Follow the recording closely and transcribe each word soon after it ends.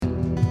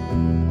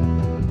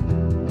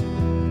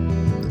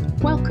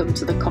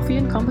welcome to the Coffee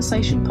and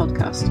Conversation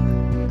podcast,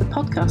 the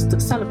podcast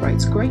that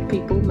celebrates great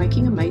people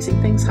making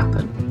amazing things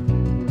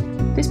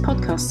happen. This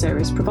podcast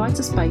series provides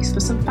a space for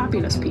some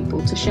fabulous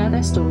people to share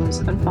their stories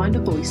and find a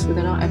voice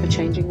within our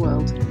ever-changing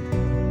world.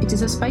 It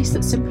is a space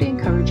that simply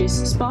encourages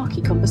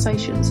sparky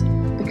conversations,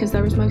 because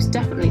there is most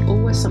definitely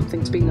always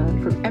something to be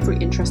learned from every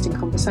interesting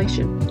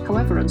conversation,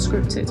 however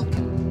unscripted.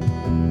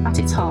 At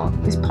its heart,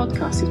 this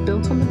podcast is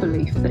built on the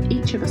belief that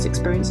each of us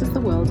experiences the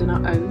world in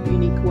our own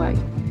unique way,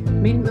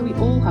 meaning that we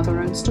all have our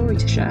own story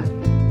to share.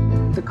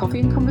 The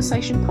Coffee and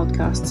Conversation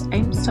podcast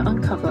aims to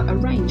uncover a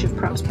range of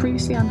perhaps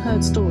previously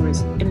unheard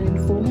stories in an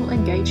informal,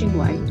 engaging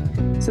way,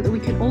 so that we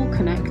can all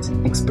connect,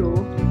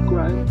 explore,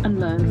 grow and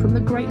learn from the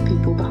great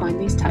people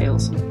behind these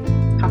tales.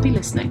 Happy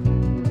listening.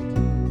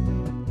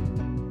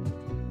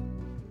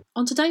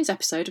 On today's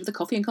episode of the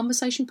Coffee and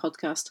Conversation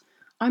podcast,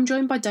 I'm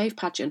joined by Dave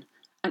Padgen,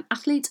 an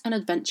athlete and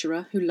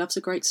adventurer who loves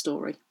a great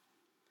story.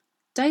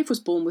 Dave was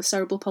born with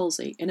cerebral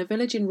palsy in a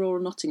village in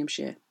rural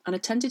Nottinghamshire and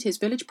attended his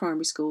village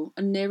primary school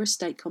and nearest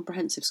state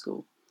comprehensive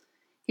school.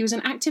 He was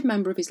an active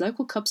member of his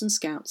local Cubs and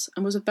Scouts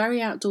and was a very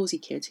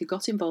outdoorsy kid who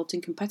got involved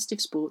in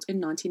competitive sport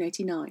in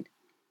 1989.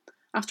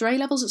 After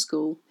A-levels at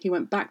school, he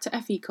went back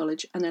to FE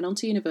College and then on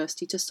to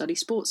university to study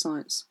sports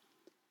science.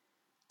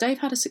 Dave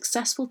had a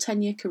successful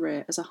 10-year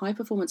career as a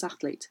high-performance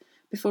athlete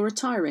before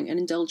retiring and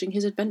indulging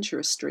his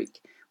adventurous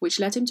streak,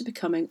 which led him to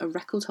becoming a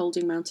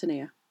record-holding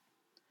mountaineer.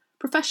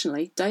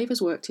 Professionally, Dave has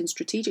worked in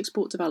strategic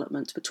sport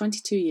development for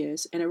 22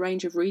 years in a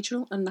range of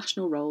regional and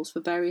national roles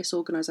for various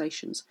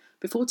organisations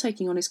before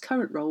taking on his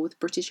current role with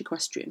British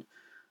Equestrian,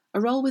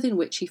 a role within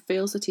which he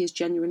feels that he is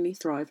genuinely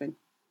thriving.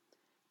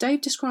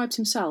 Dave describes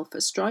himself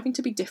as striving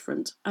to be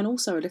different and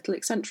also a little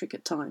eccentric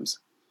at times.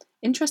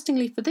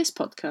 Interestingly for this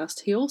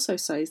podcast, he also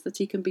says that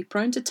he can be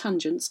prone to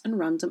tangents and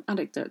random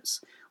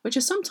anecdotes, which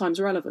are sometimes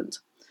relevant.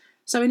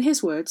 So in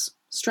his words,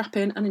 strap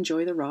in and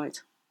enjoy the ride.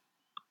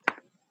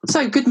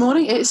 So good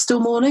morning, it is still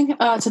morning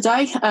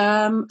today,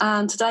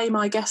 and today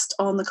my guest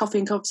on the Coffee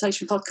and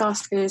Conversation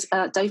podcast is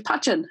Dave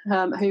Padgen,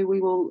 who we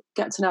will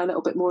get to know a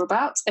little bit more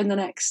about in the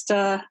next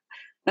half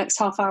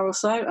hour or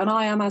so. And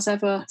I am, as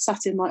ever,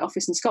 sat in my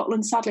office in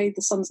Scotland. Sadly,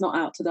 the sun's not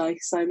out today,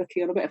 so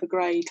looking on a bit of a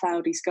grey,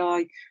 cloudy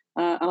sky,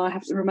 and I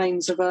have the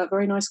remains of a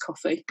very nice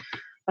coffee.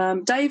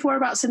 Dave,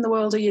 whereabouts in the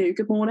world are you?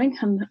 Good morning,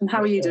 and how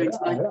are you doing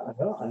today?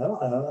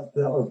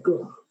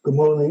 Good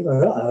morning.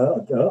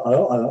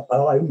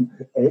 I'm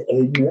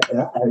in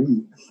a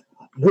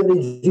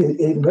village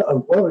in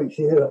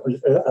Warwickshire,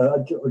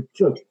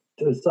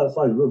 just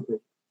outside Rugby.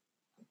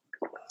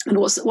 And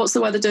what's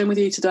the weather doing with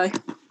you today?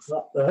 It's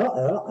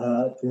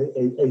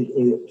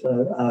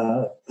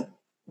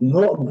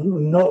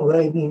not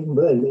raining,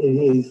 but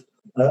it is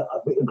a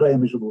bit grey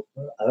and miserable.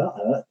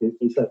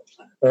 It's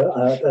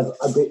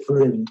a bit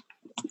grim.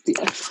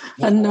 Yeah.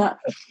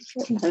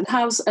 And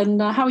how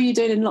are you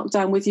doing in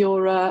lockdown with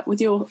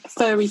your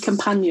furry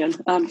companion?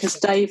 Because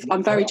Dave,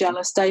 I'm very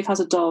jealous. Dave has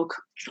a dog.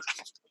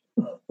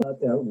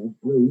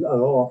 We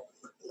are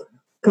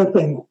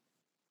coping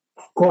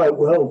quite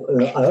well.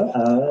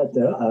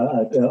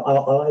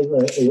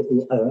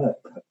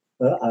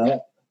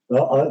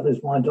 Iris,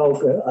 my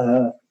dog,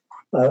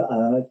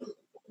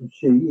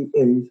 she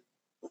is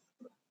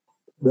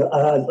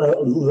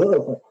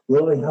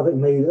loving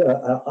having me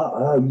at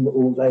home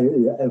all day,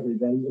 every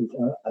day.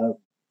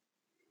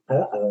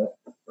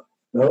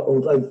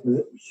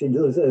 Although she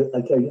does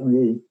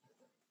occasionally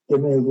give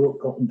me a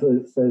look up and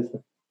says,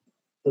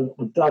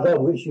 Dad, I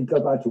wish you'd go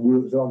back to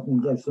work so I can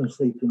get some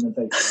sleep in the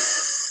day.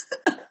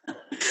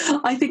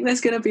 I think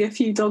there's going to be a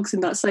few dogs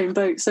in that same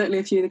boat. Certainly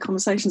a few of the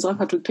conversations I've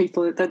had with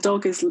people, their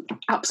dog is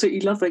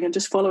absolutely loving and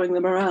just following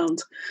them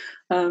around.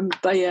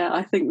 But yeah,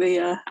 I think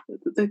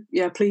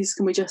please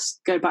can we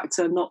just go back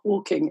to not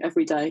walking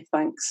every day,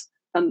 thanks.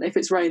 And if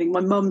it's raining, my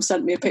mum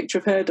sent me a picture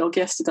of her dog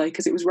yesterday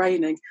because it was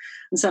raining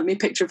and sent me a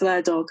picture of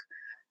their dog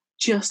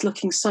just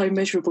looking so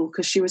miserable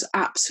because she was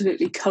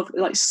absolutely covered,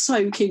 like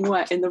soaking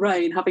wet in the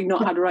rain, having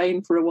not had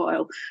rain for a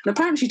while. And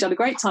apparently she'd done a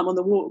great time on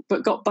the walk,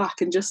 but got back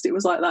and just, it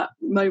was like that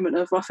moment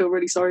of, I feel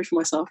really sorry for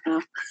myself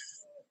now.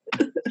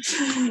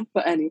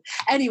 But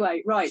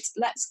anyway, right,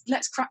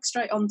 let's crack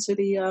straight onto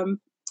the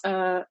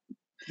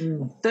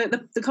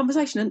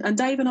conversation. And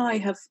Dave and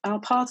I our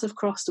paths have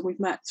crossed, and we've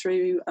met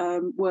through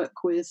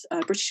work with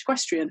British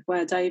Equestrian,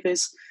 where Dave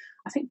is,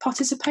 I think,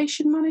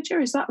 participation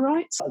manager. Is that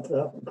right?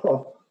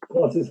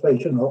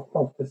 Participation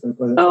officer.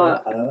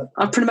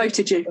 I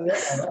promoted you.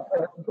 That's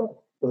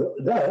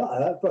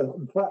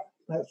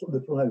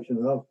the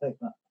promotion. I'll take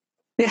that.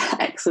 Yeah,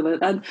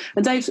 excellent. And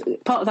Dave's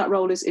part of that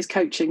role is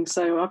coaching.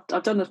 So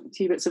I've done a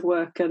few bits of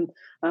work and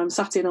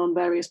sat in on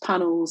various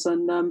panels.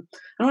 And when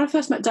I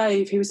first met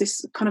Dave, he was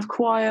this kind of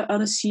quiet,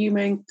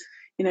 unassuming.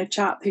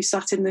 chap who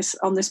sat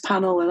on this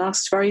panel and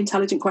asked very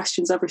intelligent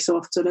questions every so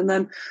often, and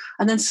then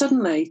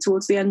suddenly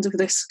towards the end of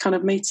this kind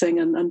of meeting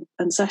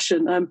and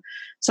session,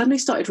 suddenly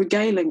started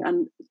regaling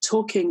and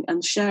talking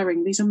and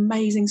sharing these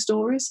amazing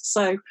stories.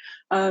 So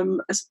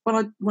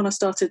when I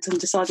started and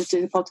decided to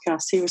do the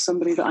podcast, he was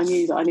somebody that I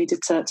knew that I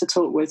needed to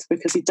talk with,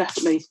 because he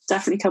definitely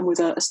come with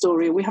a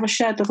story. We have a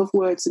shared love of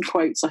words and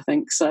quotes, I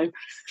think. So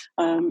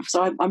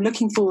I'm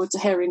looking forward to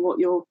hearing what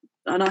your,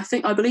 and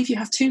I believe you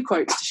have 2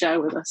 quotes to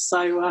share with us.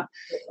 So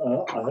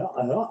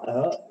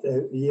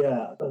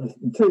yeah,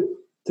 two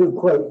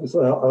quotes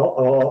the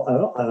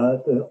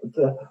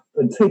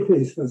 2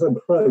 pieces of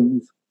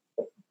prose,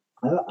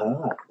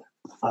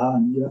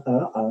 and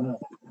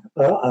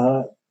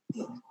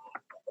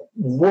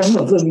one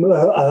of them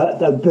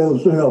that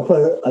builds me up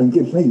and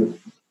gives me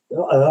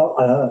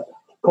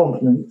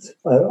confidence,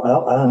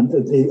 and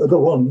the other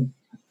one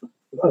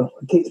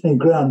keeps me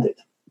grounded.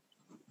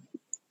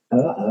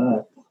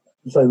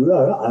 So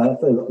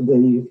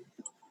the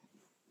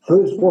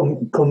first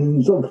one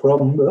comes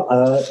from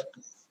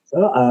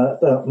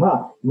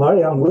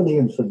Marianne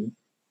Williamson.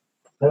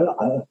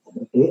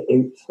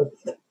 It's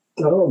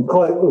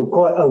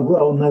quite a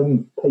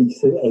well-known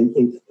piece.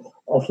 It's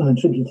often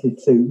attributed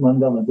to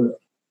Mandela, but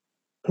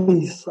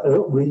piece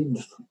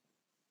reads,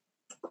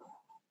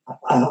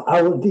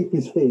 "Our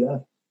deepest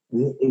fear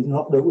is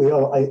not that we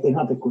are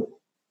inadequate.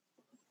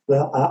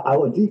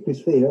 Our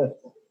deepest fear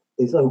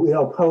is that we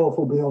are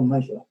powerful beyond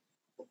measure.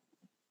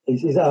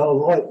 It is our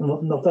light,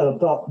 not our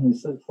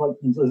darkness, that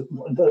frightens us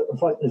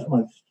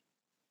most.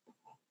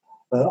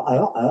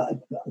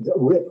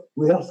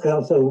 We ask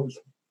ourselves,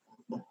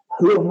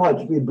 who am I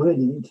to be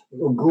brilliant,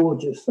 or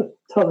gorgeous,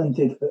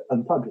 talented,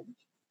 and fabulous?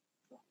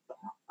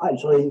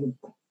 Actually,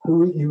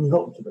 who are you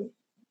not to be?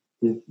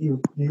 You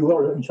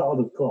are a child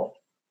of God.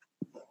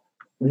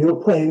 Your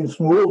playing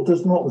small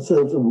does not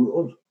serve the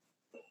world.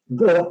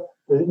 There's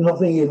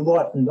nothing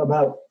enlightened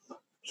about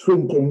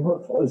shrinking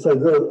so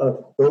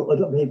that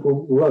other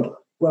people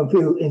won't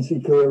feel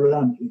insecure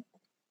around you.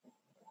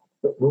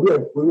 But we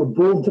were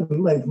born to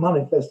make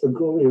manifest the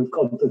glory of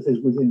God that is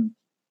within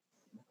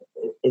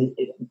us.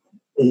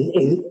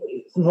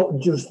 It's not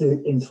just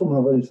in some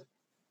of us,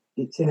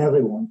 it's in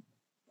everyone.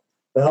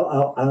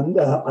 And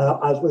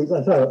as we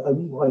let our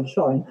own light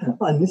shine,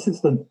 and this is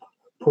the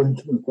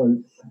point of the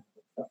quote,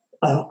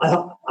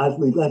 as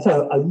we let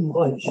our own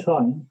light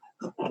shine,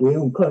 we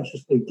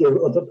unconsciously give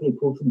other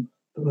people some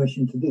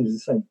permission to do the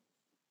same.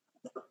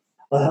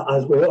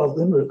 As we are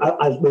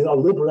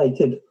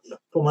liberated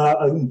from our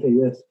own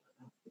fears,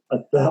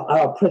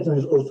 our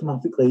presence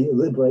automatically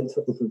liberates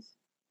others.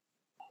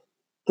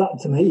 That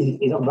to me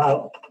is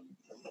about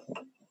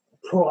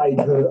pride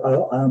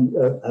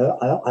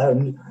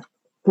and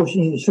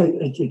pushing your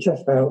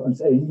chest out and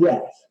saying,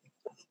 yes,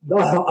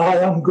 I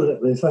am good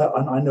at this,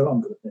 and I know I'm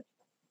good at it.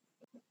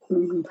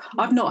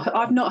 I've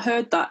not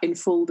heard that in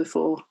full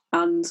before,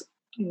 and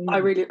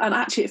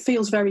actually it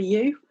feels very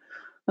you.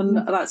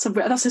 And that's I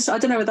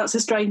don't know if that's a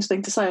strange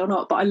thing to say or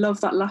not, but I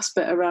love that last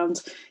bit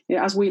around,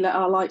 as we let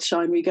our light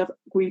shine, we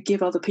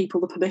give other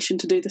people the permission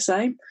to do the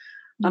same.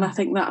 And I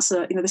think that's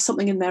there's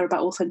something in there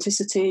about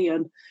authenticity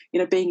and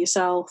being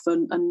yourself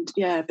and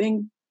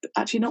being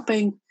actually not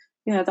being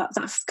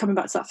that coming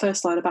back to that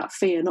first line about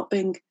fear, not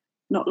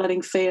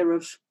letting fear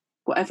of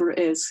whatever it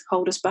is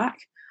hold us back.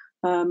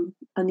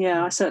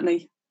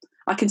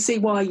 I can see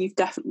why you've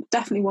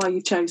definitely why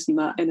you've chosen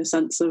that, in a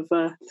sense of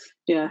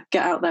get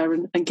out there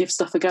and give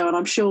stuff a go. And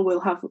I'm sure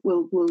we'll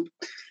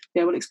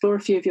explore a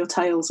few of your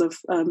tales of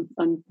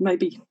and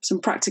maybe some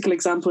practical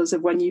examples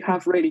of when you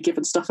have really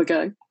given stuff a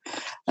go.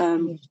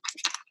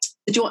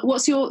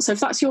 If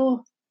that's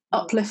your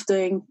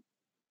uplifting,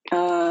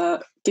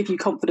 give you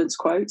confidence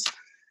quote,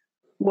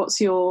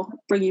 what's your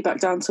bring you back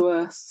down to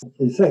earth?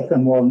 The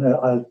second one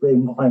has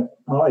been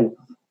my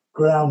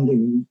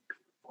grounding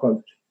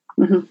quote.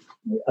 Mm-hmm.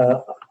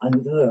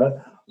 And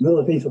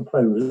another piece of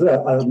prose.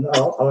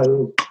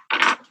 I'll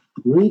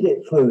read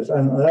it first,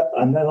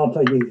 and then I'll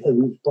tell you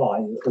who it's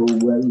by or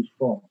where it's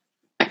from.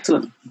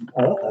 Excellent.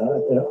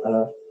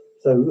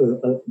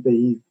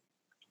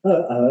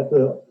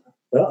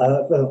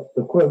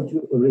 The quote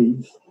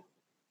reads,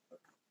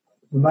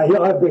 "May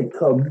I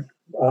become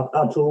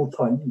at all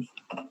times,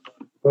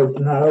 both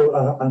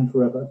now and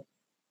forever,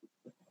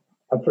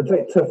 a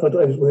protector for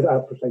those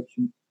without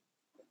protection,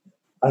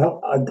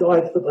 a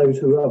guide for those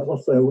who have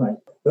lost their way,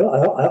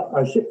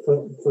 a ship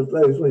for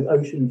those with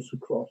oceans to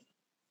cross,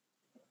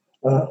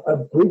 a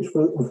bridge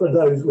for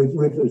those with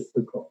rivers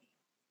to cross,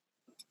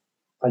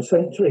 a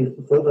sanctuary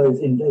for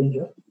those in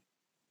danger,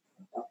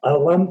 a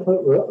lamp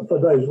for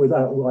those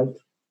without light,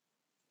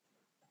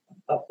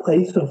 a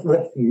place of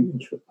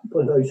refuge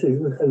for those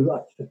who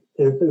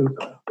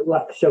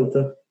lack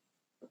shelter,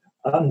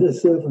 and a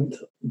servant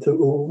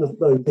to all of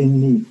those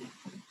in need."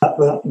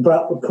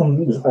 That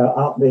comes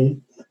at the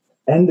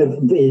end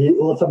of the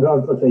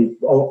autobiography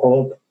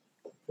of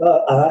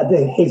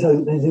His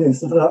Holiness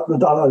the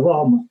Dalai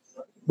Lama,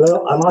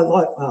 And I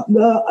like that.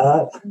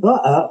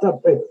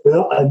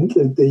 And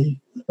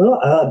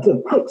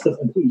the crux of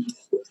the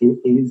piece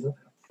is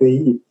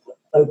the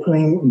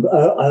opening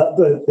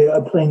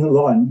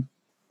line.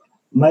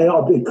 May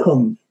I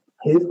become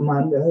his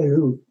man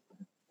who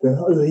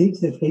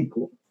leads his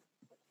people.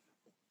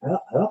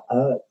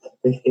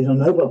 He's a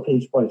Nobel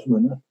Peace Prize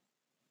winner,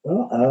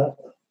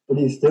 but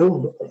he's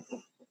still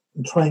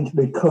trying to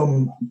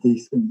become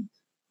these things.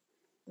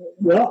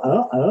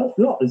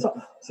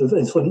 So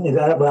there's something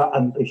there about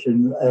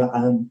ambition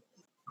and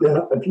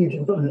a few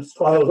different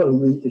styles of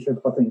leadership,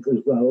 I think,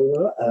 as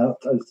well.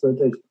 So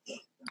there's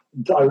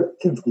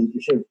directive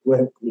leadership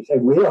where you say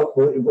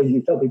where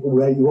you tell people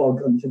where you are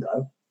going to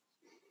go.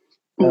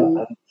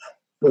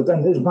 But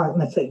then there's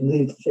magnetic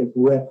leadership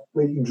where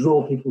you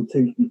draw people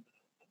to you.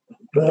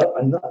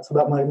 And that's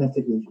about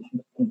magnetic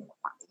leadership.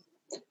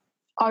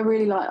 I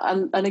really like,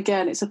 and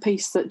again, it's a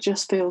piece that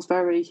just feels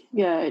very,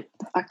 I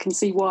can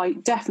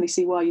definitely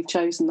see why you've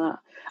chosen that.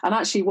 And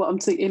actually, what I'm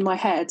in my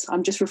head,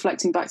 I'm just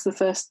reflecting back to the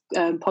first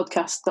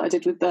podcast that I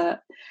did with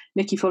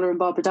Nikki Fuller and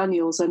Barbara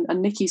Daniels, and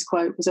Nikki's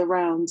quote was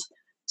around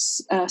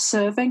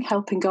serving,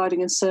 helping,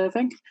 guiding, and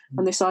serving,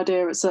 and this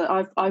idea.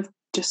 I've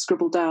just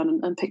scribbled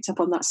down and picked up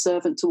on that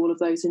servant to all of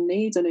those in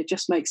need, and it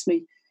just makes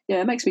me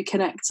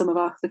connect some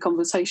of the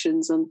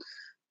conversations and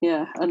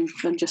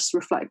just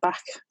reflect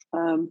back.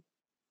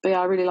 But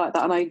yeah, I really like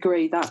that, and I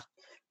agree that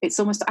it's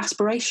almost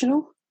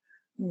aspirational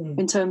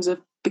in terms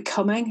of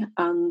becoming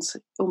and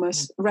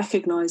almost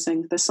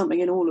recognising there's something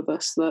in all of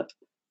us that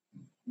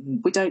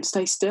we don't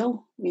stay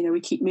still. We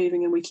keep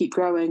moving and we keep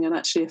growing. And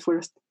actually, if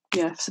we're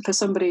for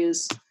somebody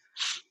as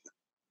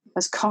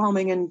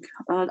calming and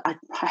I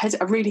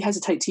really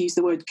hesitate to use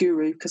the word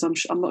guru because I'm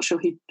not sure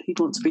he'd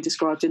want to be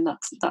described in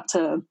that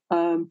term.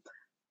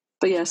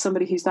 But yeah,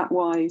 somebody who's that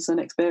wise and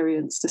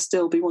experienced to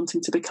still be wanting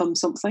to become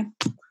something,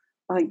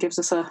 I think gives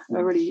us a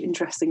really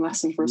interesting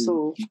lesson for us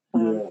all.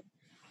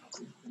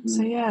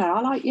 So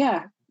I like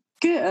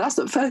good. That's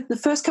the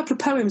first couple of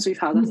poems we've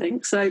had, I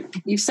think. So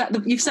you've set the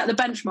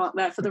benchmark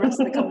there for the rest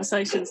of the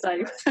conversations,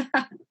 Dave.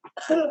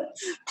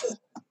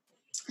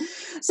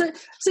 So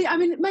I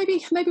mean,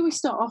 maybe we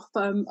start off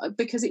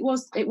because it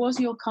was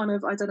your kind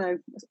of, I don't know,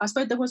 I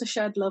suppose there was a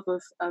shared love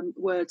of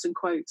words and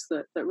quotes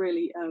that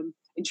really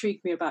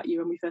intrigued me about you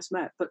when we first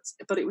met. But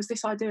it was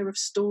this idea of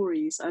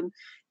stories and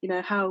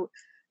how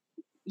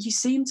you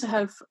seem to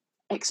have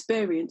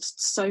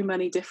experienced so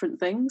many different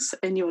things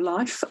in your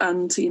life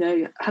and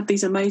had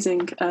these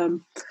amazing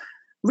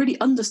really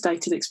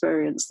understated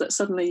experience that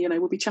suddenly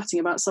we'll be chatting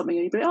about something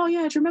and you'd be, oh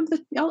yeah, do you remember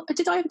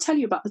did I ever tell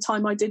you about the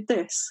time I did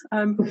this?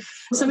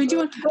 So I mean, do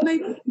you want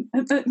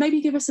maybe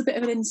give us a bit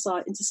of an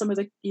insight into some of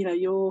the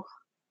your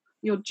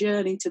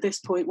journey to this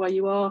point where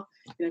you are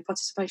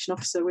participation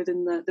officer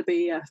within the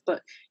BEF,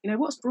 but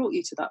what's brought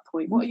you to that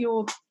point? What are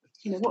your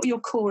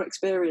core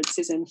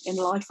experiences in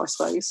life, I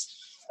suppose?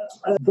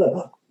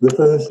 The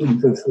first thing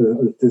to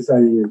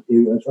say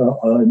is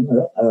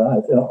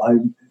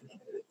I'm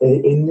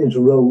in this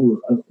role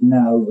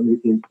now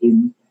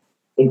in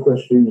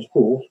equestrian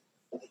sport.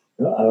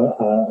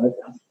 I've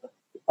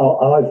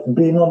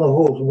been on a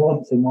horse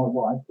once in my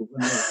life.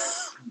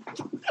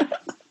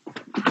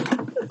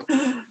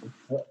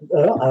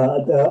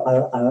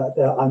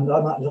 And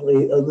I'm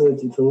actually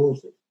allergic to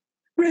horses.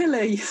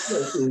 Really?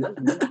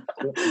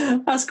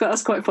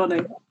 That's quite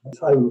funny.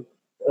 So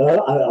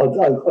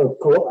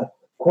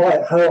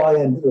quite how I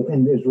ended up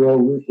in this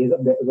role is a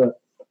bit of a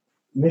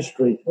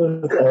mystery to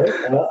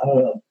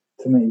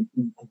me,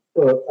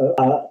 but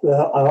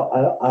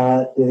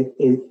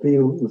it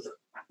feels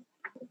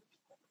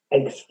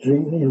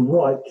extremely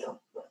right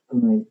for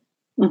me.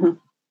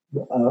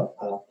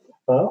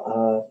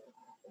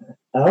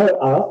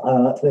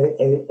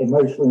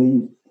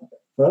 Emotionally,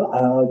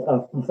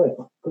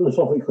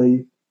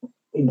 philosophically,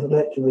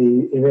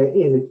 intellectually,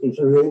 it's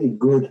a really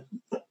good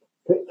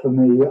fit for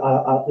me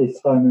at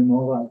this time in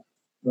my life.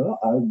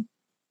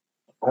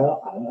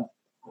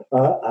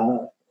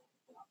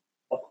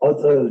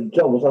 Other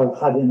jobs I've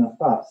had in the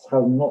past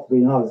have not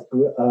been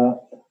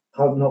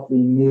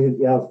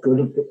nearly as good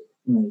a fit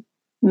for me.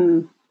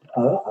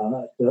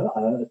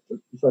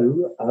 So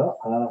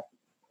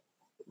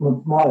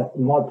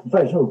my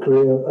professional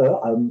career,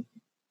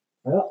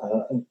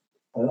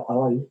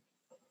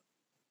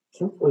 I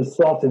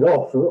started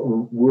off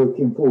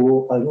working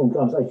for an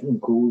organisation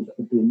called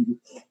the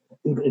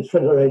English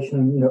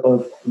Federation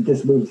of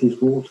Disability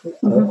Sport.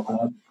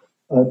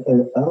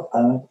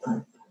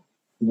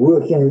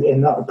 Working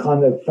in that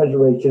kind of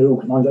federated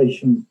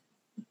organisation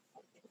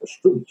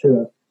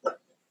structure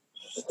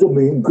stood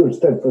me in good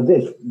stead for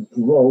this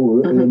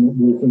role in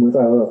working with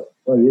our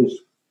various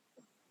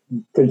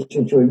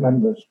constituent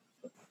members.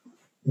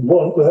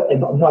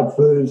 My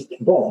first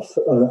boss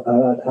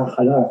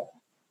had a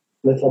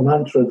little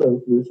mantra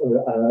that was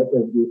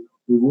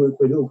we work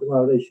with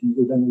organisations,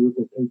 we don't work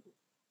with people.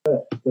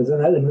 There's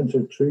an element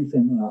of truth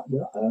in that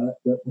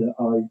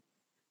I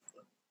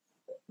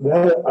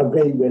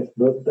agree with,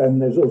 but then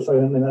there's also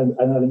an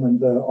element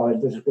that I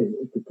disagree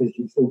with because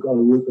you've still got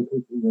to work with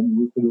people when you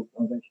work with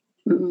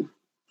organisations.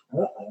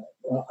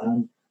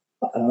 And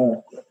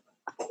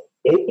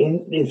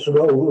in this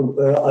role,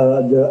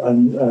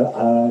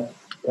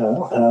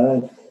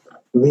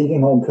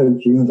 leading on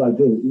coaching as I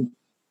do,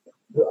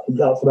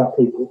 that's about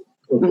people.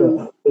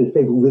 There's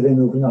people within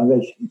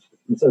organisations,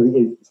 so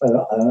it's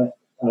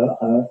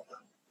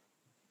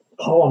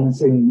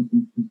harnessing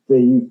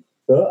the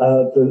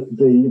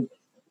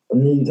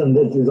needs and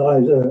the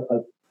desires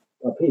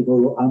of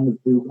people and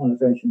the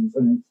organisations,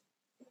 and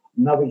it's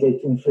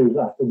navigating through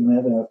that and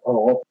where they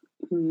are.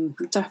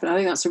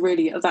 Definitely, I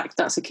think that's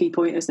that's a key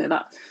point, isn't it?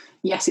 That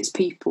yes, it's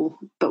people,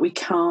 but we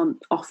can't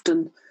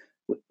often.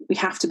 We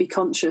have to be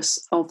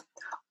conscious of,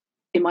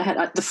 in my head,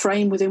 the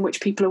frame within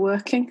which people are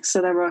working.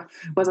 So there are,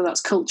 whether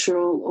that's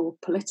cultural or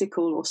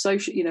political or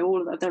social,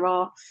 all of that. There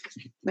are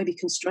maybe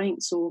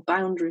constraints or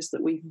boundaries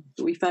that we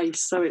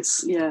face. So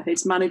it's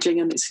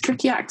managing, and it's a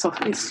tricky act.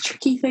 It's a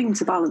tricky thing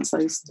to balance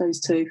those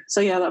two.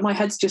 So my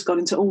head's just gone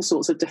into all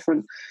sorts of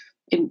different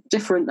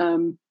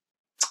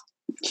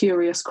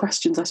curious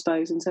questions, I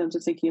suppose, in terms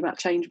of thinking about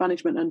change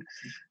management. And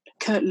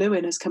Kurt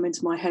Lewin has come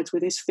into my head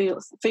with his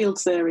field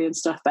theory and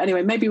stuff. But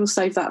anyway, maybe we'll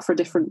save that for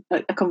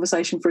a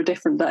conversation for a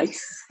different day.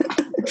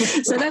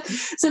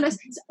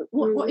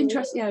 What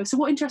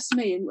interests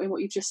me in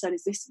what you've just said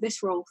is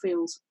this role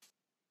feels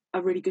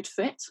a really good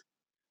fit.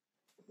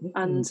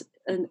 And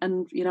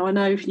I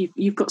know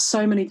you've got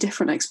so many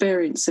different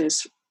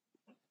experiences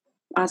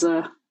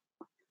I'll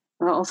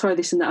throw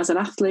this in there, as an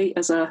athlete,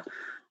 as a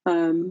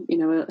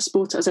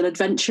sport, as an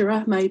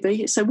adventurer,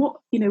 maybe. So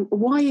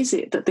why is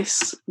it that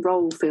this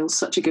role feels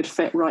such a good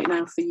fit right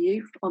now for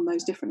you on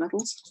those different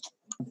levels?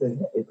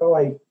 If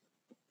I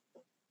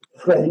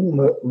frame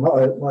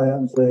my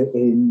answer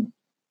in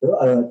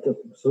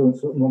some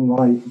of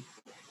my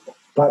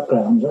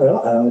background,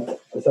 I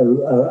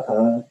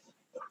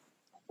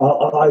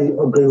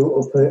grew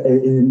up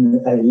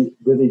in a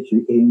village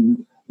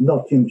in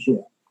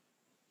Nottinghamshire.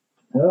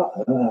 I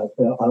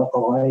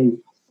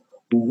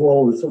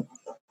was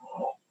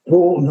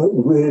born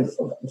with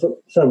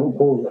cerebral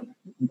palsy,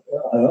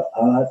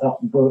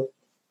 but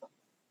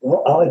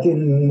I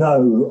didn't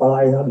know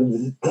I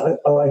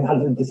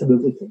had a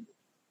disability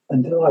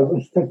until I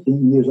was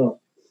 15 years old,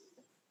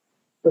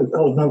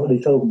 because nobody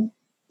told me.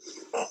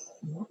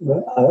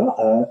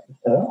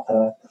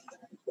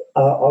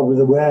 I was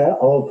aware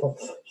of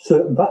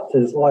certain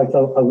factors, like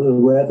I was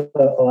aware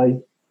that I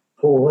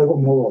fall over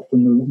more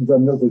often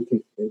than other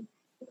kids did.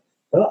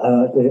 I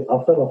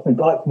fell off my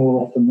bike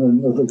more often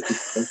than other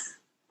kids did.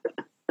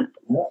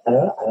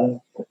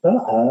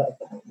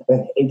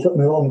 It took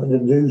me longer to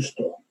do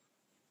stuff.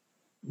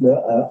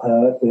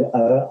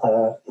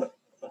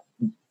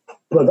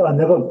 But I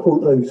never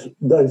put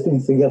those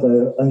things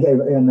together and gave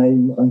it a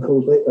name and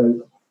called it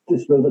a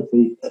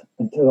disability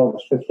until I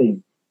was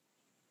 15.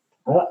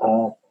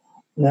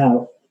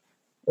 Now,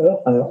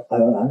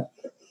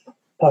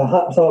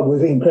 perhaps I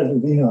was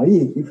incredibly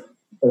naive,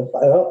 but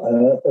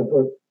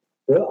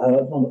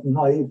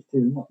naivety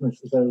is not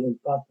necessarily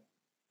bad.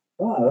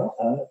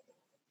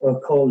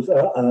 Because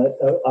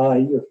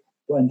I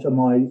went to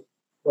my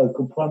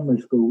local primary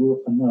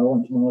school and then I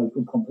went to my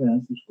local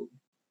comprehensive school.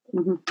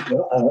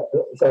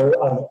 So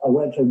I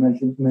went to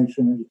mainstream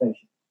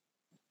education.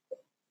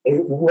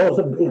 It was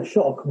a big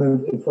shock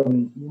moving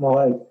from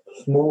my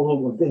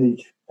small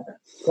village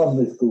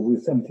primary school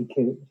with 70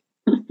 kids,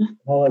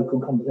 my local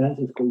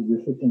comprehensive school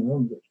with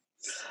 1,500.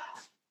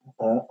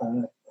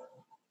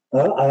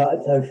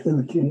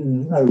 Who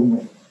didn't know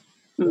me.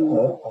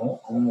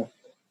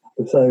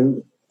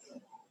 So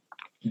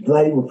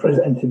they were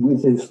presented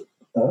with this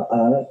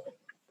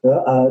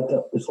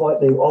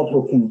slightly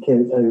odd-looking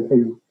kid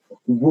who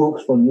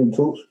walks funny and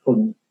talks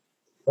funny.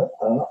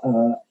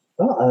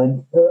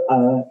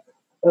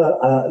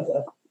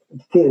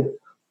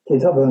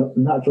 Kids have a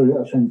natural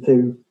reaction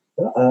to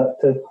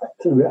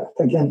react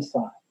against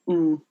that.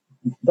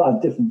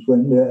 That difference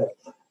when they're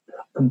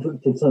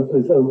conflicted. So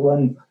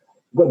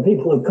when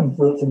people are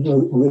confronted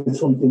with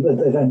something that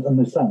they don't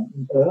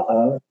understand,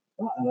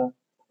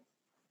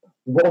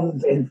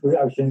 one's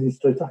reaction is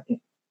to attack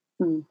it.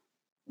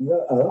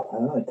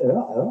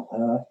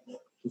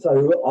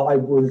 So I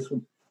was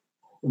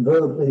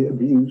verbally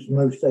abused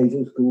most days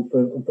at school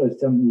for the first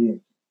 7 years.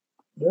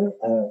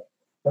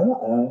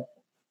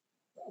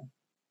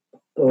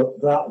 But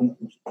that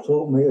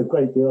taught me a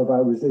great deal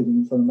about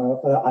resilience and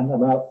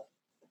about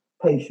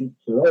patience.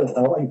 I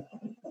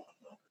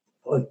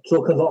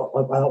talk a lot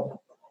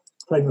about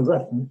frame of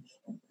reference.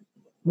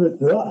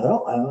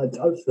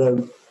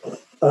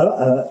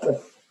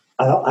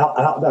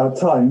 At that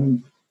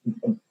time,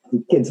 the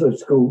kids at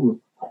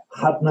school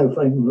had no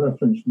frame of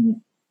reference for me.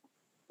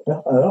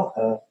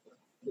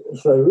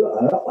 So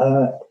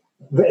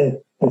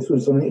this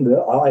was something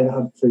that I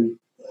had to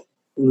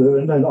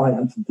learn and I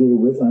had to deal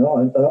with, and I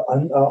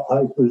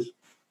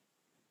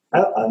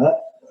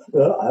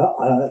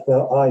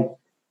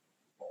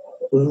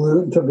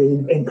learned to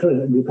be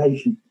incredibly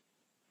patient.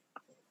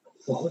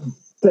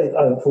 Take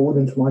that forward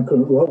into my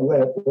current role,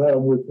 where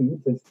I'm working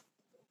with this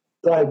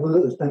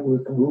diverse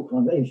network of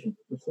organisations,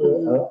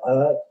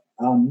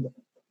 and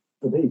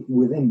the people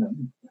within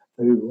them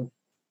who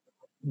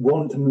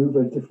want to move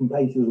at different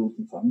paces all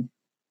the time.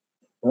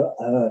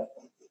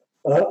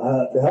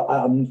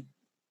 And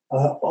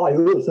I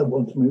also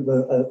want to move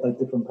at a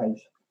different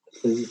pace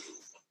to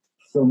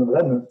some of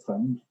them at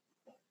times,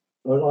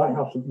 but I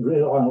have to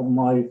rely on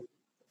my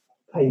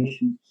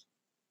patience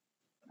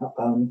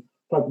and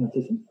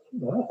pragmatism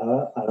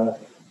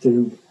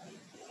to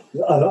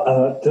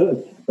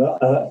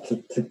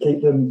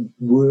keep them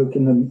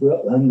working and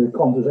the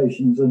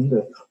conversations and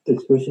the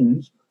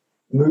discussions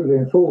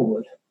moving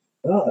forward.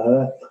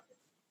 Not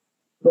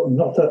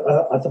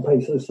at a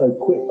pace that's so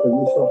quick that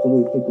we start to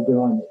lose people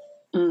behind it.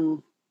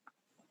 Mm.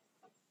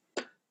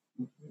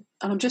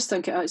 And I'm just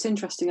thinking, it's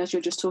interesting as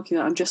you're just talking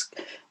about,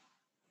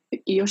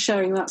 you're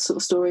sharing that sort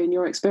of story and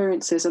your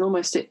experiences, and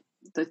almost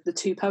the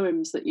two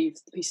poems that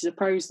pieces of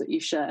prose that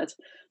you've shared,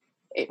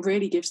 it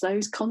really gives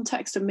those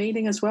context and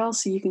meaning as well.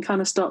 So you can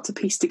kind of start to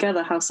piece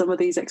together how some of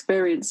these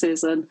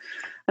experiences and,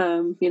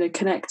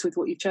 connect with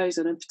what you've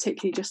chosen, and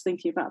particularly just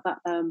thinking about that,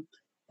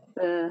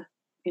 the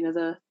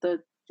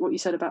what you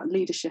said about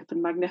leadership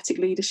and magnetic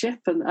leadership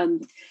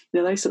and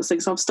those sorts of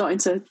things. So I'm starting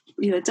to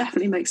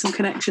definitely make some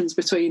connections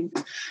between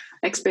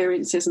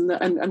experiences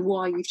and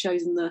why you've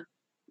chosen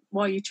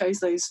why you chose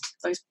those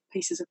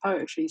pieces of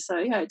poetry. So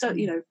yeah, it does,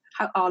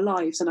 how our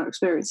lives and our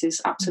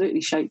experiences absolutely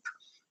shape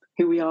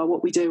who we are,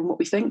 what we do, and what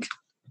we think.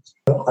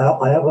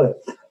 I have a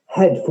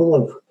head full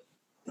of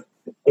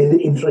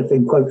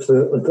interesting quotes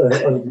that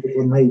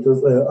were made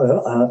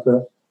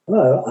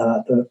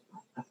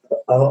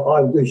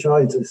I wish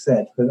I'd have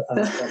said.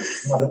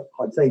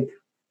 I take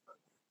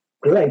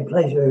great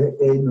pleasure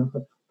in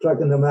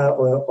dragging them out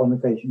on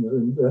occasion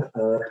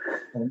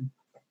and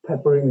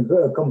peppering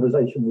a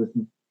conversation with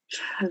them.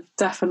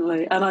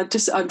 Definitely, and I'm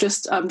just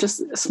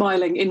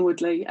smiling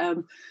inwardly.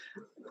 I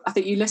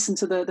think you listened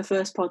to the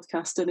first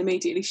podcast and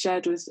immediately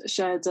shared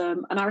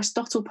an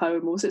Aristotle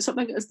poem, or was it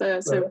something as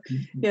there? So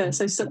yeah,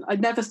 so I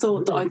never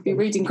thought that I'd be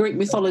reading Greek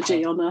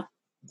mythology on a.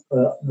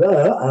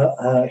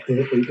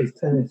 It was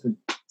Tennyson.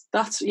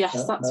 That's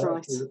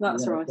right.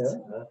 That's right.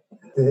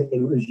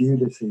 It was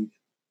Ulysses.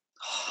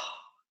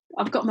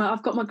 I've got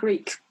my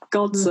Greek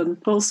gods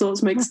and all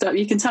sorts mixed up.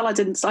 You can tell I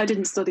didn't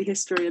study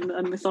history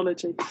and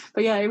mythology,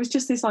 but yeah, it was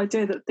just this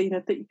idea that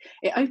that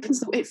it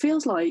opens. It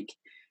feels like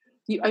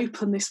you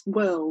open this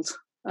world,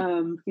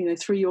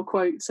 through your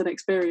quotes and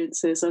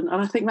experiences, and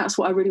I think that's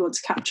what I really want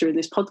to capture in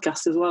this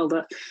podcast as well.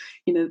 That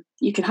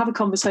you can have a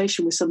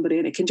conversation with somebody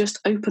and it can just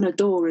open a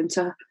door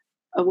into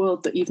a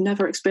world that you've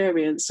never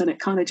experienced, and it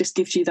kind of just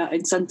gives you that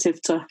incentive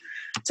to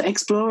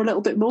explore a little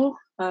bit more.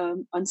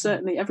 And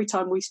certainly every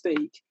time we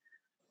speak,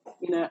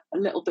 a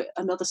little bit,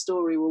 another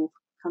story will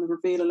kind of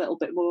reveal a little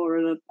bit more,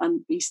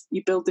 and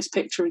you build this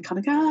picture and kind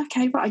of go,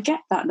 okay, right, I get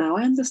that now.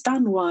 I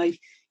understand why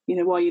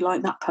why you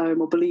like that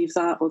poem or believe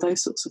that or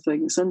those sorts of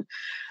things. And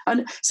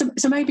so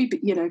maybe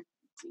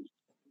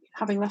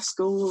having left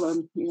school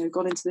and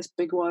gone into this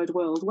big wide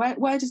world,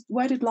 where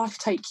did life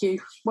take you?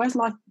 Where's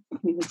life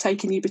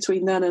taken you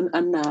between then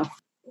and now?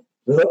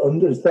 The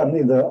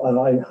understanding that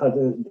I had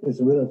a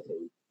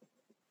disability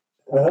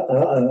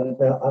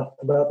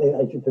about the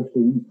age of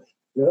 15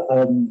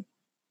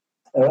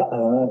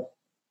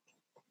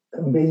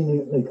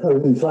 conveniently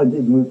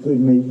coincided with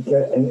me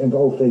getting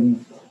involved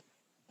in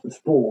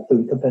sport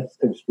and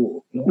competitive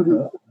sport.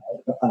 And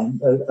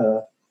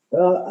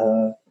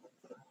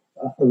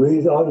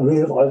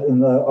realising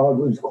that I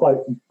was quite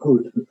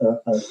good at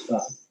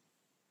that.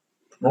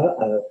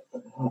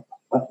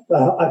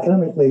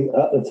 Academically,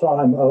 at the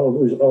time, I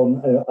was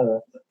on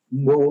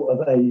more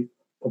of a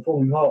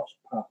performing arts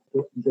path.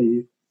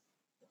 The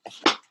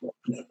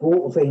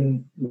sport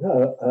thing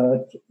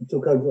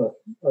took over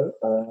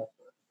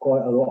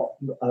quite a lot,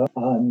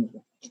 and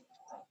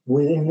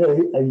within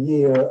a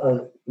year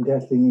of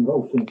getting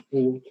involved in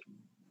sport,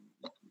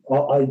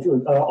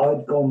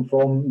 I'd gone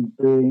from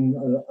being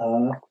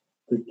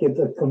the kid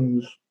that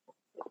comes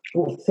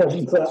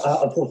 47th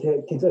out of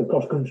 48 kids at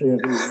cross country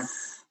every year,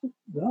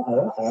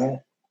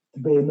 to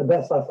being the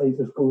best athlete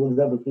the school has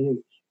ever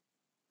produced.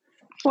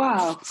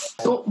 Wow!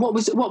 What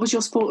was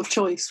your sport of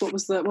choice?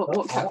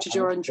 What captured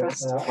your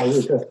interest? I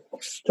was a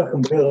track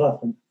and field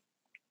athlete.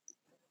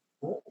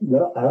 I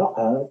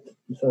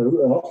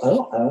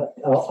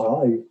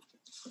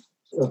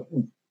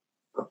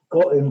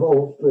got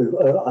involved with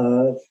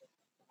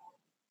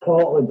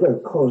partly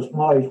because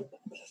my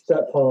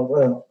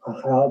stepfather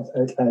had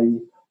a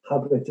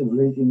habit of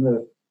reading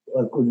the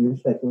good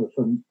newspaper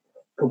from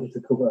cover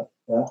to cover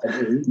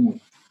every evening,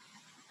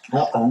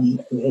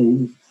 and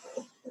he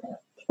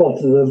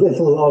spotted a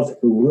little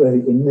article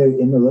in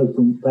the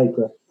local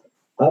paper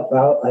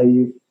about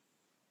a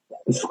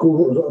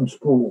school of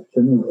sport,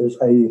 and it was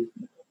a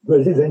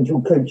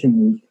residential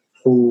coaching week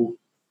for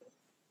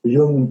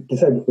young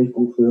disabled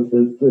people for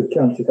the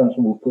county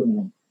council were putting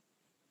on.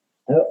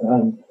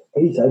 And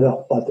he said,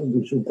 I think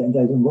we should get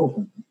Dave involved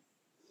in it.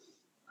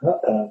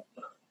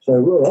 So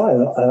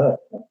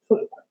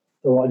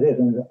I did,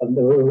 and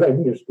there were a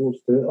range of sports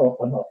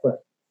on offer.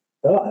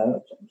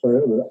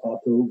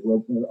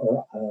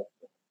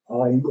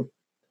 I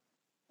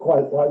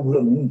quite like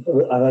running, so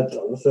I had a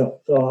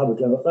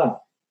go at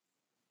that.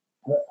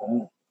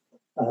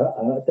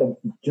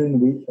 During the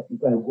week,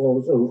 there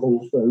was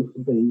also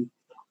the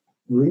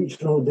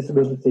Regional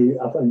Disability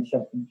Athletics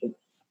Championship.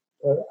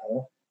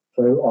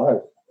 So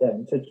I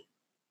entered,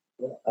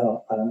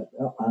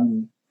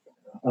 and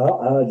I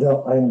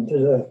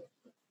entered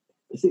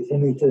 60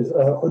 metres,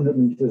 100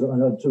 metres,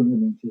 and 200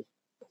 metres,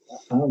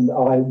 and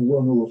I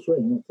won all three.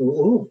 And I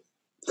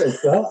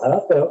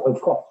thought,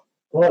 I've got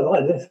quite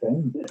like this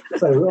game.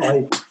 So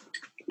I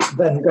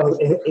then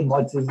got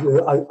invited.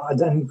 I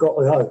then got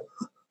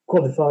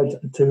qualified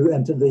to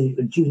enter the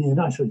Junior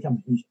National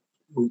Championship,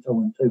 which I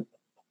went to.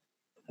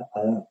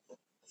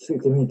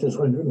 60 metres,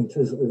 100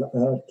 metres,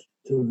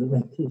 200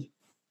 metres,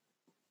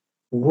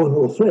 one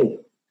or three.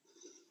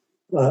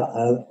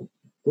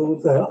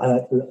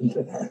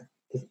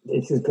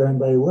 This is going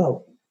very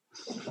well.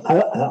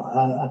 At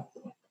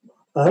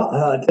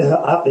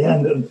the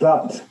end of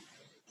that,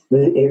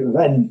 the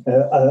event,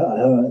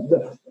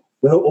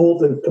 all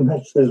the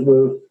competitors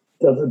were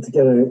gathered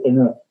together in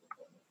a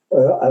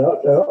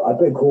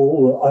big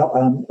hall,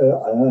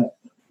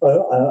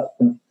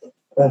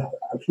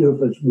 a few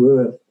of us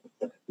were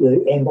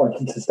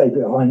invited to stay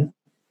behind,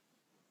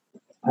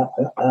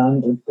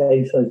 and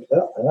they said,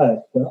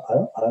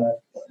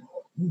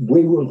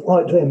 we would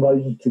like to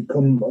invite you to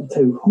come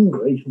to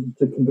Hungary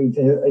to compete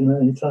in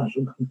an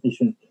international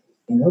competition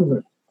in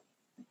Hungary.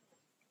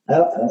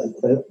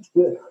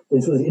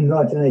 This was in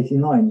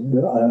 1989.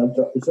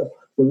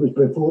 It was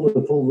before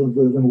the fall of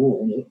the Berlin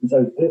Wall, so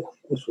this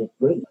was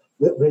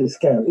really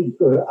scary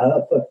for a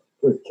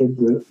kid.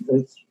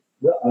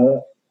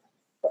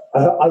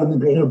 I've only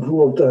been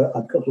abroad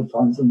a couple of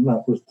times, and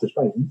that was to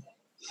Spain.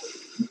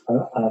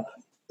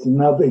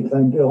 Now being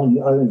beyond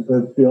the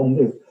island, beyond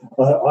the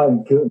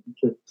Iron Curtain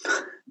to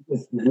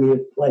this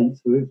weird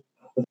place.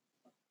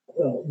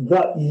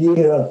 That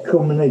year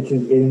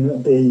culminated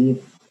in the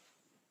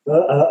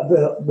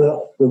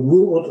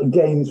World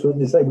Games for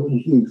Disabled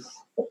Youth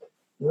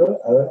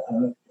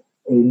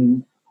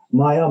in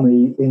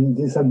Miami in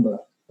December.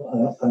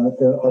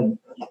 And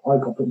I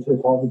got into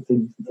part of the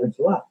team to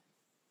that.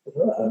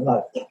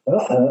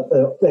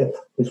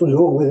 This was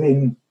all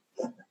within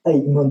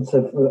 8 months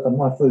of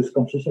my first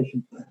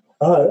competition.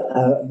 I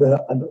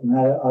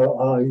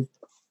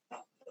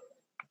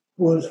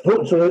was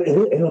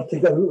fortunate enough to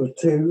go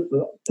to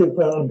 2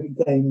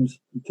 Paralympic Games,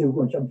 2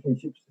 World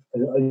Championships,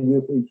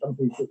 European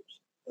Championships,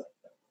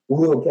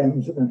 World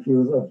Games, and a few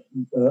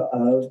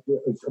other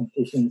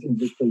competitions in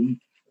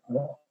between.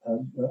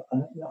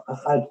 I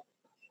had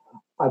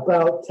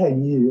about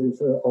 10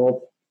 years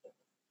of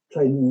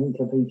training and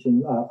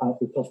competing at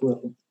the top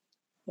level.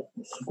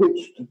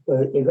 Switched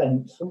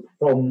events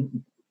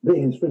from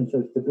being a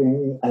sprinter to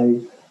being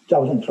a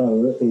javelin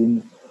thrower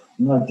in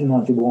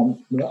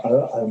 1991.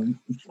 On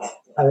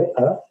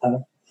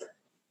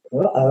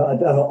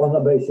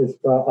the basis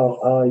that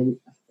I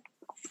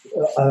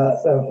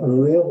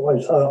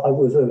realised I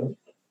was a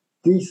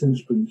decent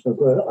sprinter,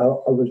 but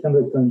I was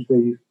never going to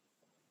be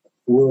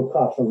world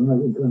class. I was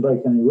never going to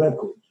break any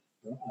records.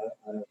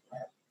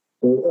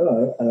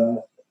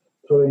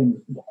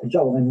 Throwing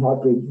javelin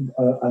might be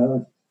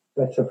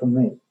better for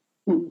me.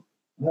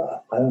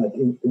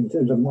 In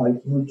terms of my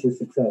future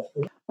success.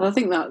 And I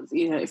think that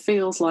it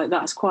feels like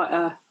that's quite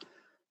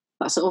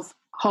that sort of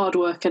hard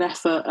work and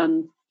effort,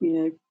 and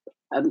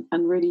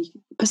and really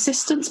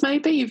persistence.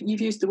 Maybe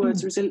you've used the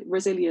words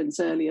resilience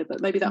earlier,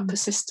 but maybe that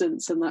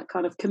persistence and that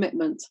kind of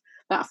commitment,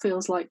 that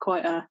feels like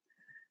quite a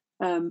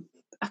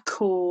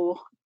core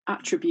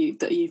attribute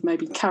that you've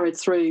maybe carried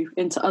through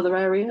into other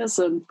areas,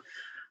 and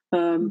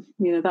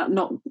that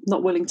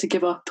not willing to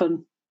give up.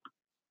 And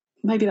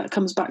maybe that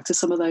comes back to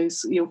some of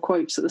those your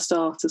quotes at the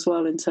start as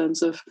well, in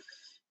terms of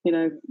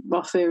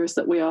our fear is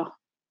that we are,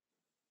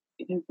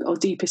 our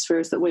deepest fear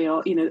is that we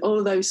are, all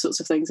of those sorts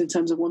of things, in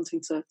terms of wanting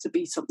to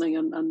be something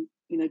and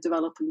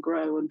develop and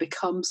grow and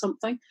become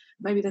something.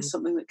 Maybe there's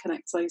something that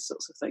connects those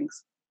sorts of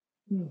things.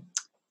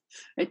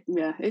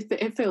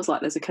 It feels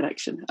like there's a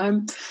connection.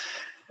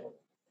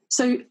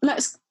 So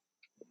let's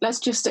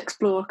just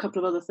explore a couple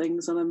of other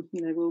things, and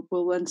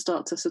we'll then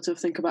start to sort of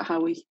think about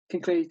how we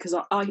conclude, because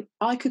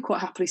I could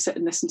quite happily sit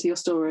and listen to your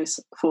stories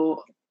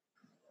for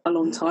a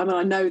long time, and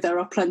I know there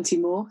are plenty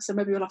more. So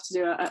maybe we'll have to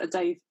do a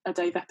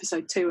Dave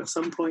episode 2 at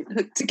some point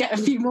to get a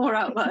few more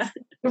out there.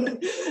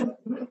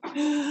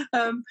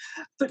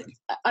 But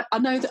I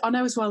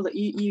know as well that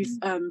you've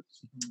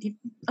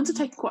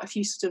undertaken quite a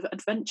few sort of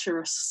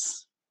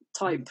adventurous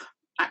type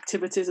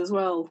activities as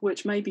well,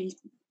 which maybe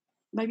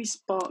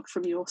sparked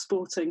from your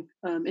sporting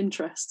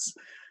interests.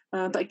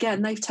 But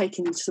again, they've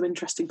taken you to some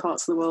interesting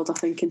parts of the world, I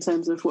think, in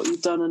terms of what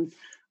you've done and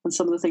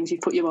some of the things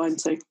you've put your mind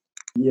to.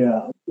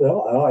 Yeah,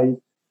 well, I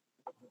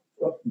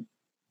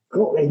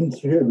got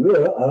into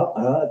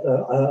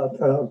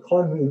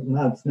climbing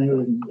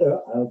mountaineering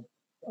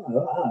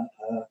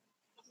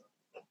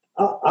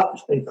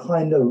actually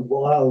kind of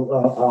while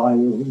I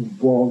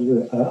was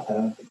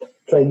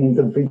training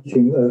and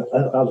competing as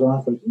an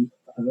athlete.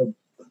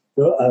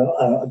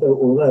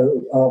 Although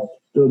I've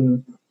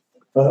done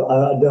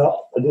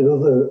I did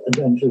other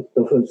adventure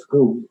stuff at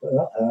school.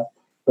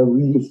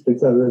 We used to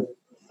go.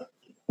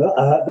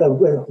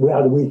 We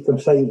had a week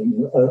of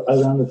sailing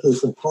around the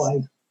first of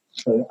Clyde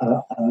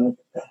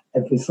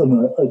every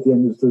summer at the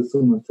end of the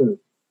summer too,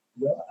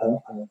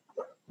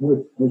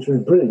 which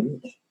was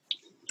brilliant.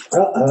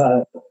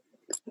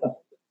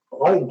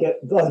 I'd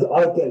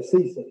get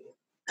seasick.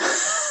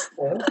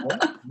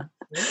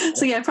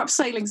 So yeah, perhaps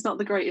sailing's not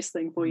the greatest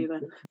thing for you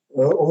then.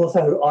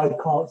 Also, I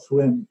can't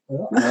swim,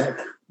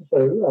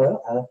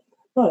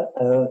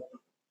 so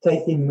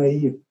taking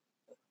me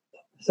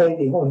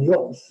sailing on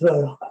yachts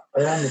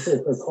around the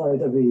first of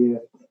Clyde every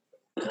year.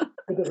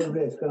 Bit of a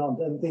risk, and I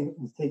don't think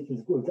the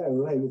teachers would get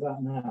away with that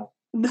now.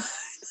 No,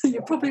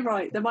 you're probably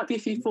right. There might be a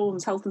few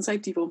forms, health and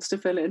safety forms, to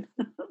fill in.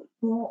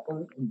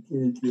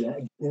 Yeah,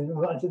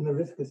 imagine the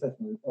risk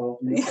assessment of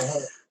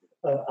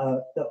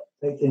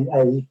taking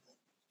a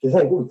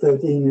disabled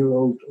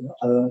 13-year-old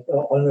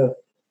on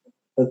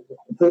a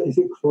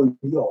 36-foot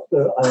yacht,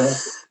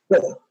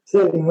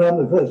 sailing around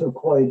the first of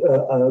Clyde,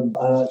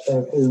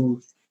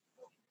 who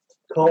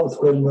can't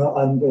swim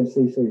and gets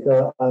seasick,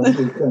 and is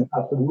going to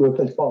have to work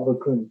as part of a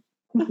crew.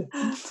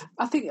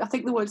 I think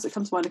the words that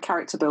come to mind are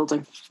character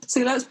building.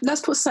 So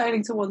let's put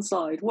sailing to one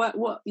side.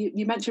 What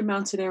you mentioned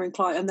mountaineering,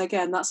 Clyde, and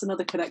again that's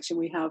another connection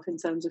we have in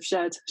terms of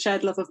shared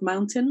love of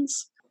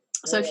mountains.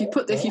 So if you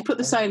put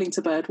the sailing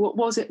to bed, what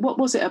was it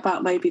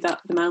about maybe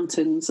that the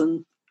mountains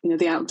and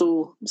the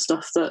outdoor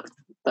stuff that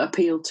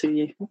appealed to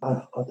you?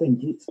 I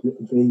think it's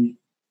the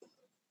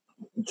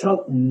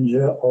challenge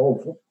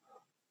of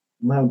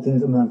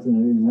mountains and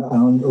mountaineering,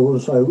 and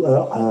also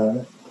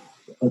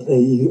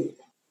the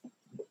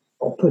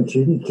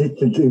opportunity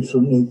to do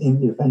something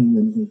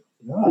independently.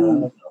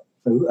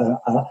 So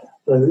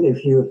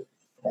if you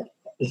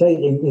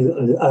sailing,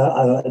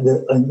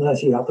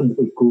 unless you happen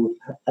to be called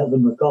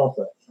Evan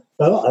MacArthur,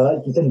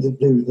 you tend to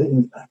do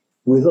things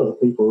with other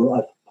people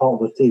as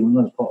part of a team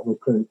and as part of a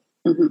crew.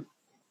 Mm-hmm.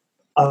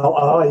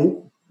 I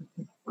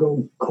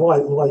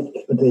quite like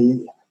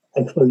the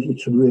exposure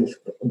to risk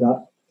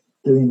that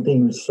doing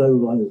things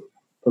solo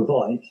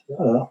provides.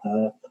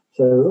 Lots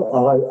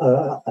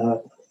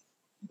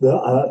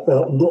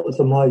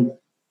of my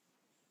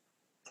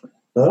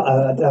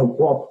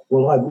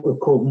what I would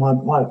call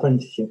my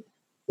apprenticeship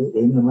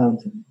in the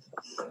mountains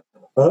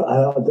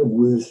that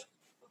was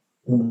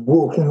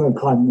walking and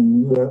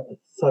climbing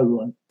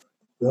solo.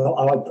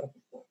 I've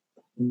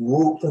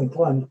walked and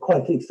climbed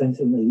quite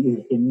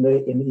extensively in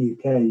the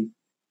UK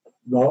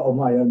on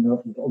my own.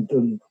 I've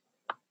done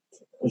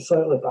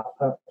solo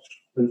backpacks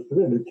with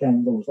the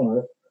candles on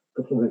a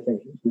couple of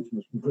occasions, which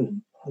was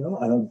brilliant.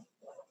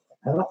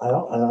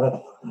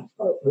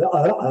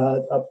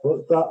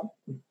 That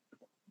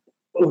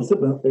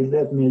ultimately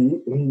led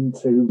me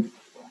into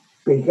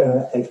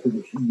bigger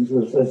expeditions.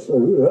 I'm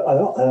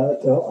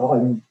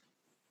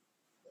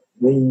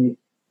the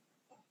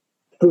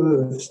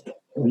first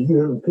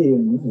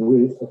European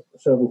with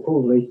cerebral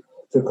palsy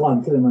to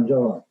climb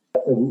Kilimanjaro,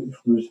 which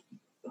was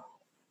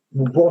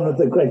one of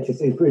the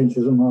greatest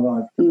experiences of my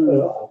life.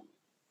 There are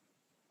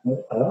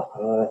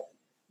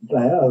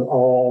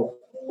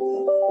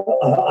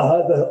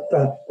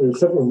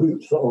several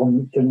routes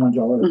on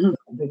Kilimanjaro. Mm-hmm.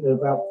 I think there are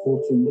about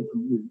 14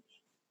 different routes.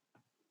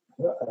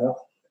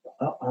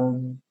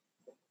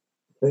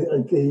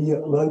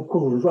 The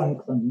locals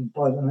rank them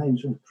by the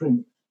names of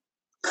drinks.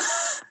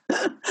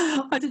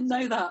 I didn't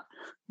know that.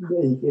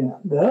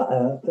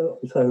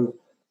 So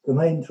the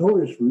main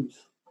tourist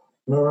routes,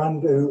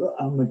 Marangu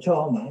and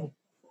Machame,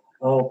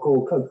 are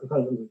called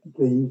Coca-Cola.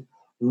 The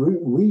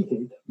route we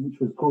did, which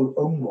was called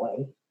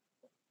Umbwe,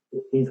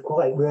 is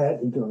quite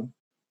rarely done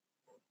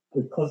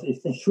because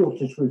it's the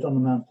shortest route on the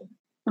mountain.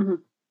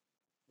 Mm-hmm.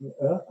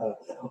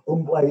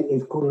 Umbwe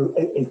is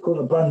called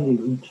a brandy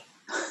route.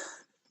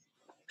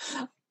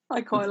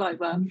 I quite like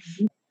that.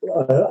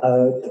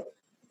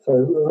 So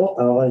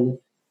I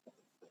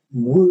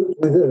worked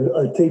with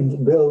a team to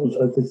build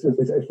this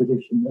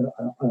expedition,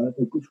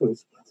 which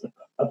was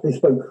a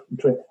bespoke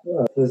trip.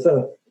 There's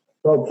a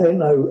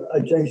volcano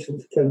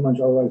adjacent to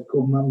Kilimanjaro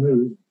called Mount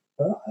Meru,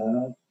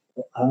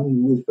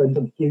 and we spent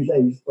a few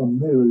days on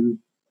Meru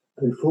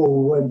before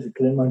we went to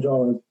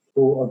Kilimanjaro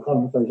for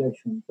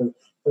acclimatization. So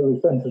we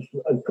spent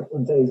a couple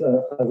of days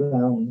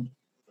around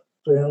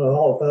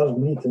 3,500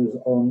 meters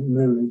on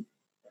Meru,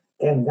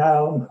 came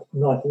down,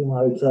 night in my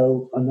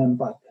hotel, and then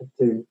back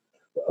to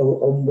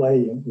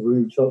on-way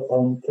route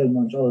on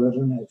Kilimanjaro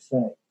the next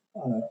day.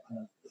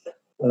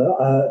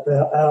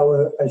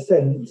 Our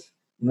ascent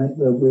meant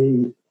that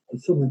we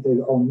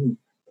summited on,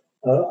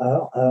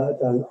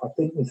 I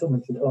think we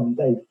summited on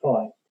day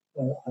 5,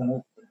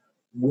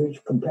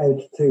 which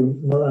compared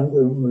to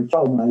Marangu and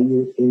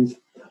Machame is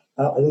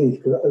at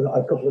least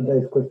a couple of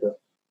days quicker.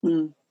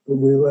 Mm. But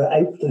we were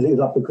able to do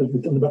that because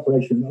we'd done the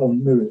preparation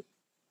on Meru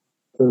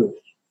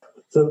first.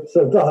 So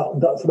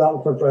that's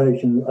about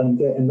preparation and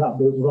getting that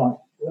bit right.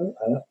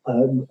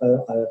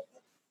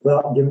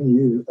 Without giving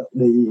you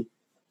the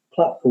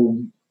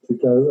platform to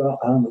go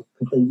and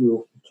complete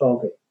your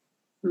target.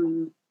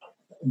 Mm.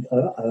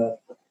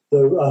 So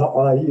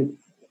I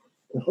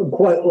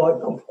quite like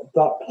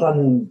that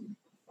planning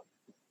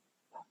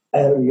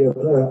area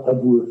of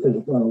work as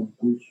well,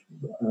 which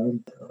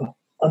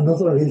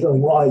another reason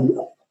why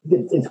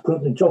the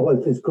current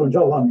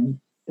job I'm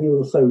in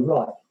feels so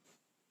right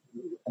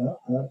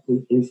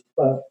is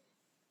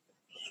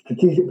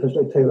strategic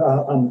perspective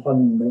and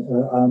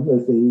planning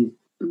as the.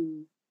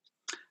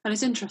 And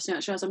it's interesting,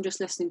 actually, as I'm just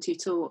listening to you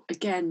talk,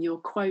 again, your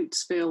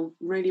quotes feel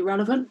really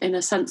relevant in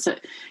a sense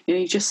that,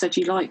 you just said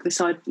you like this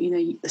side,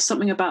 there's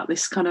something about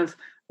this kind of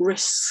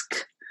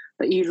risk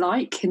that you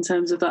like in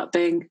terms of that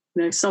being,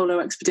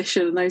 solo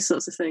expedition and those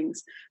sorts of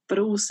things. But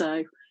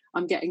also,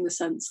 I'm getting the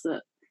sense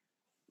that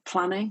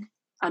planning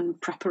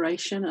and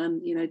preparation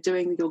and,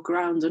 doing your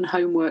ground and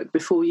homework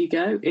before you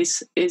go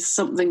is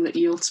something that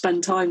you'll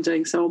spend time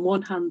doing. So on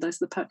one hand, there's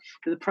the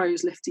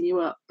pros lifting you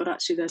up, but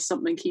actually there's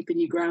something keeping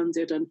you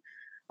grounded and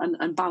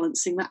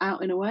balancing that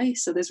out in a way.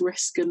 So there's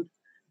risk and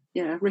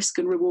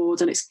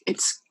reward, and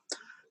it's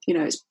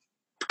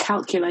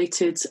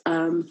calculated,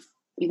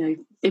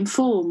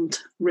 informed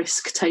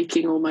risk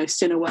taking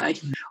almost in a way.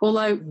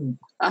 Although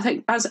I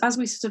think as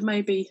we sort of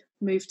maybe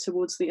move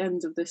towards the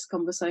end of this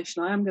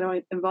conversation, I am going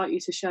to invite you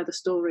to share the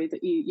story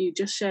that you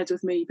just shared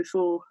with me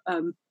before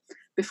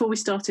we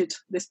started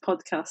this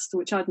podcast,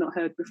 which I'd not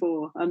heard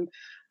before, and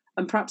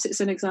perhaps it's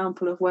an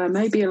example of where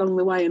maybe along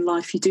the way in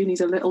life you do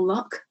need a little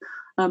luck.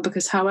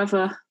 Because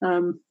however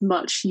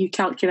much you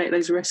calculate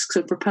those risks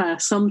and prepare,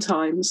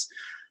 sometimes,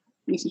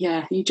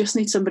 you just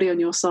need somebody on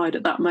your side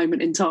at that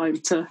moment in time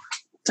to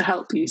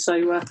help you.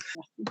 So I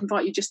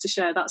invite you just to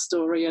share that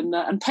story and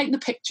paint the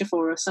picture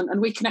for us. And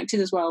we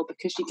connected as well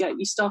because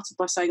you started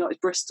by saying, it's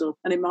Bristol.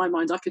 And in my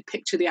mind, I could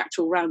picture the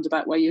actual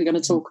roundabout where you're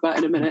going to talk about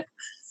in a minute.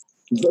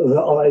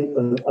 I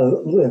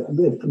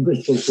lived in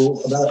Bristol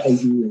for about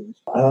 8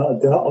 years.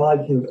 I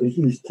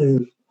used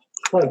to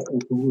cycle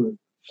to work.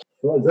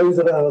 For those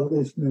of our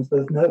listeners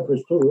that know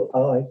Bristol,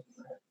 I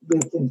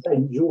lived in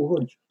St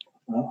George,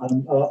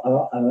 and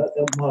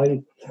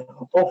my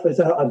office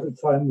at the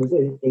time was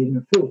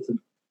in Filton.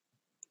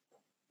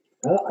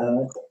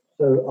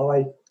 So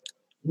I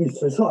used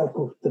to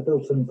cycle to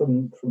Filton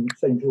from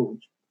St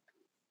George.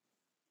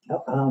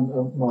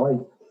 And my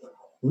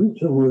route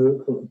to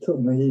work took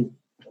me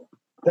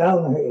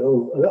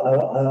downhill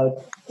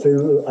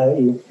to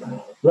a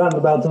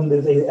roundabout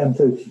under the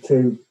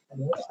M32.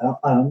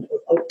 And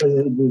up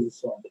the other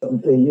side,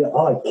 the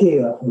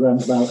IKEA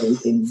roundabout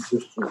in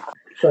Bristol.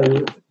 So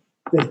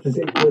this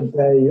particular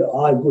day,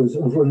 I was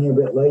running a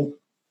bit late,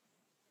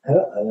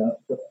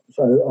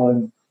 so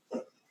I'm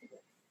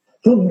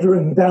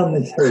thundering down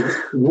this hill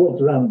towards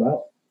the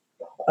roundabout,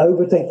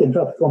 overtaking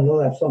traffic on the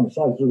left-hand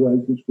side of the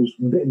road, which was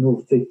a bit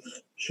naughty.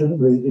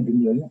 Shouldn't really have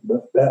been doing it,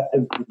 but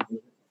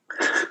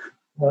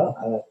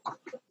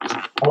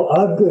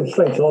I'm going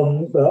straight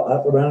on at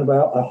the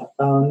roundabout,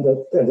 and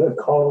there's a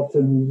car to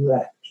the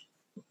left.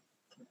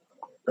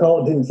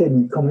 Car didn't see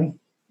me coming.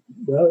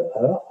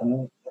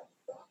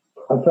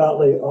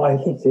 Apparently, I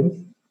hit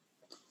him,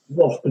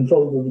 lost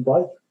control of the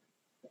bike,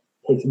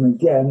 hit him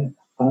again,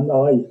 and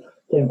I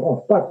came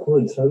off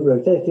backwards,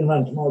 rotating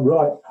around to my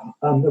right,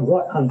 and the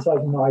right-hand side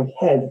of my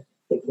head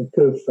hit the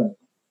curbstone.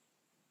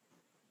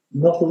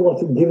 Not a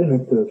lot of giving a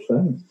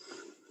curbstone.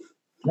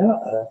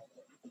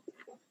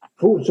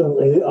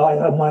 Fortunately, I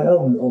had my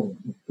helmet on,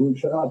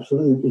 which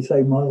absolutely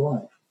saved my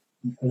life.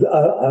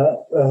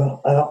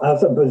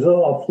 As a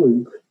bizarre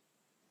fluke,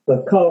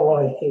 the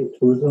car I hit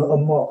was a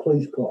unmarked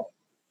police car.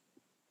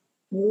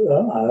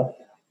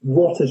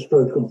 What a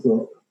stroke of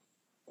luck.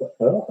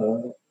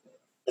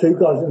 Two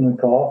guys in the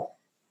car.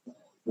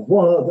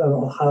 One of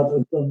them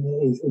had done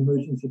his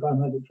emergency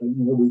paramedic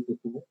training a week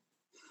before.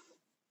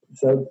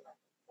 So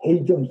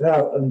he jumped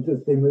out and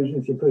does the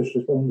emergency first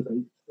responder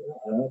piece.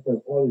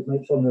 While his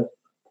mates on the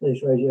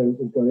police radio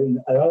was going,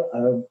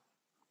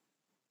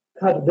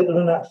 had a bit of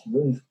an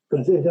accident,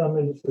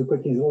 considering it's the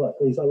quickies all that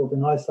piece, I look a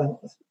nice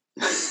thanks.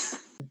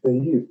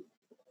 The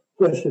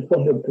first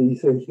responder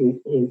piece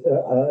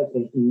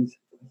he's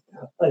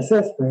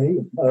assessed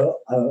me.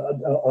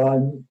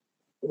 I'm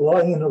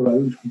lying in the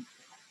road,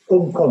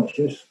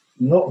 unconscious,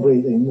 not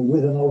breathing,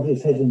 with an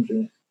obvious head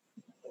injury.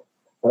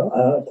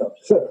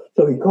 So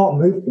he can't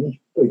move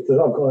me because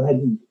I've got a head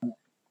injury.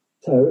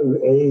 So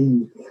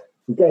he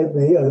gave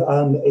me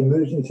an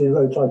emergency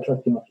roadside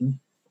tracheotomy,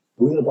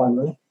 wheel by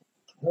way.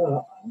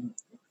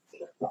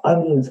 The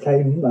ambulance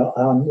came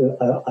and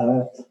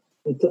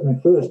it took me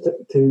first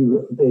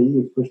to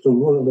the Bristol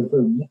Royal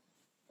Infirmary,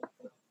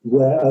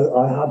 where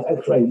I had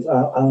x-rays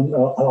and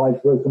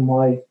I'd broken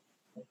my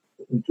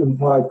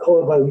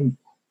collarbone,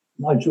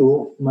 my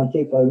jaw, my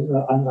cheekbone,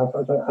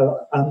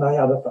 and I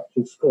had a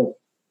fractured skull.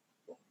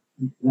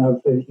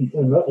 Now, you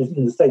can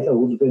imagine the state I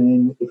would have been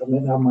in if I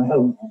didn't have my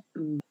helmet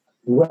on.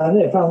 When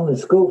they found the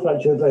skull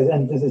fracture, they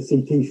then did a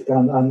CT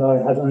scan, and I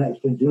had an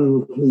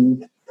extradural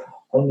bleed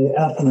on the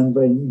outer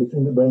membrane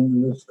between the brain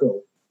and the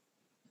skull.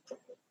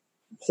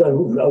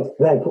 So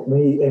they put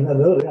me in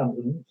an early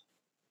ambulance,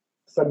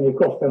 sent me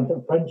across down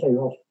to French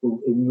Hospital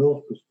in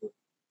North Bristol,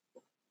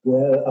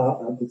 where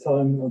at the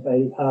time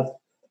they had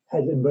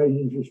head and brain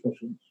injury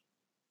specialist.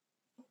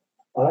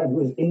 I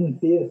was in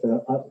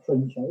theatre at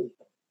French House.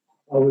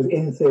 I was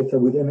in theatre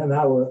within an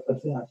hour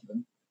of the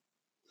accident.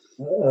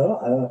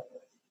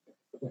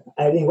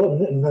 Anyone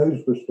that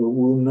knows Bristol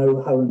will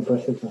know how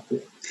impressive that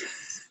is.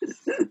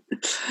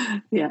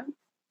 Yeah.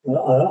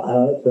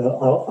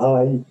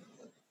 I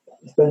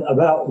spent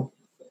about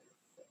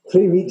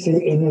 3 weeks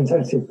in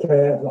intensive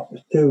care. That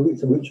was 2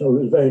 weeks of which I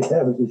was very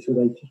heavily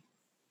sedated,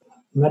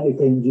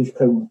 medically induced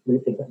coma.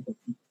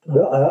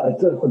 I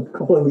took a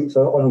couple of weeks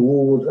on a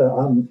ward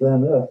and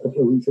then a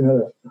couple of weeks in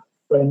a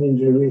brain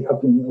injury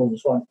rehab unit on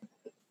site.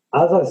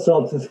 As I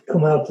started to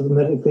come out of the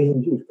medically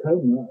induced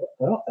coma,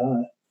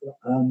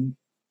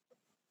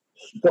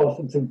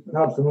 started to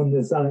have some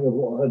understanding of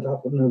what had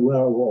happened and where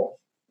I was.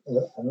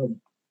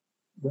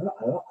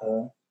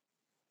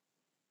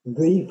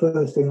 The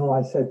first thing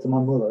I said to my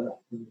mother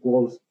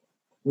was,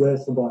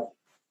 "Where's the bike?"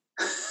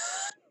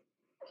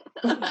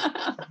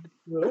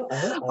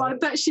 I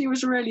bet she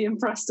was really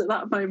impressed at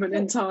that moment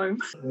in time.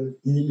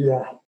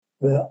 Yeah.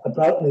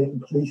 Apparently the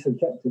police had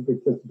kept it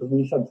because the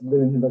police had to do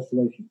an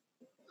investigation.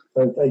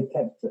 So they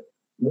kept it.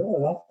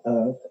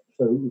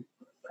 So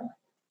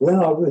when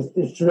I was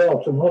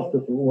discharged from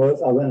hospital,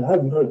 I went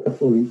home for a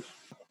couple of weeks,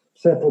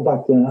 settled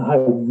back in at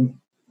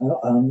home,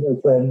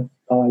 and then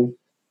I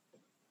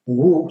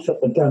walked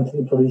down to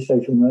the police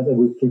station where they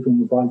were keeping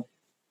the bike,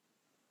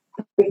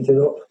 picked it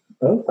up,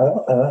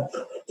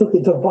 took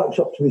it to a bike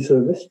shop to be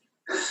serviced,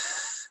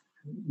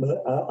 and then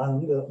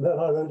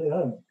I rode it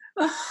home.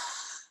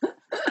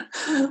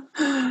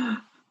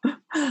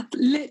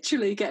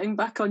 Literally getting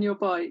back on your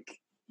bike.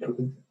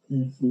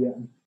 Yeah.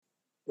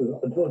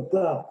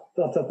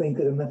 That I think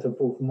is a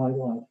metaphor for my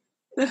life.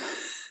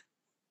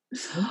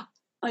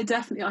 I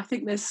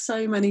think there's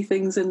so many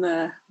things in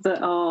there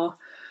that are,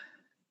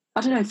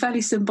 I don't know,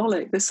 fairly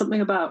symbolic. There's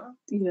something about,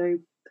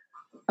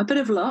 a bit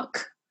of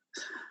luck,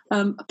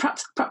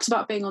 perhaps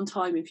about being on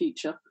time in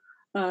future.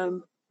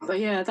 But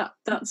yeah,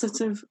 that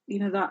sort of,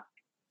 that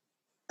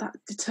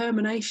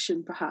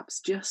determination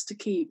perhaps just to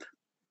keep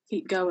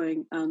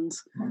going and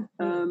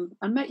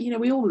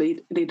we all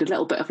need a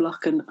little bit of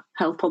luck and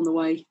help on the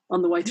way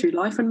through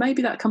life, and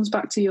maybe that comes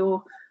back to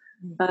your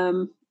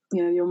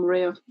your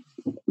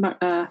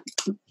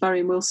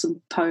Marion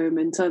Wilson poem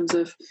in terms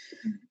of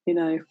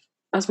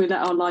as we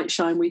let our light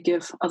shine, we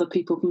give other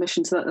people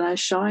permission to let theirs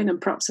shine, and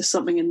perhaps there's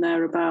something in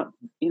there about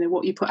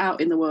what you put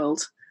out in the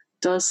world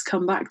does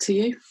come back to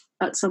you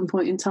at some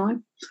point in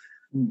time.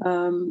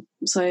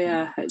 So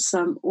yeah, it's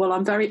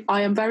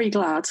I am very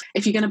glad.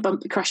 If you're going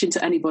to crash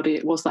into anybody,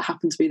 it was that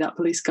happened to be that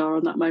police car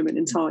on that moment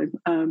in time.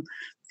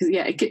 Because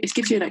yeah, it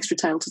gives you an extra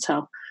tale to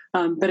tell,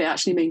 but it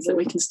actually means that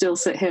we can still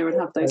sit here and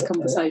have those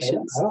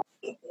conversations.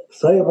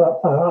 Say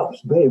about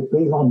perhaps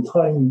being on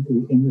time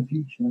in the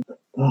future.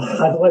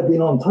 Had I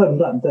been on time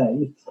that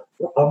day,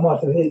 I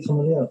might have hit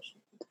somebody else.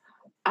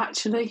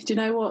 Actually, do you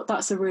know what?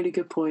 That's a really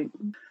good point.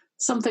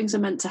 Some things are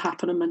meant to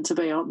happen and meant to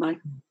be, aren't they?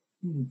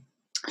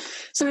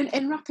 So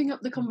in wrapping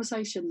up the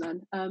conversation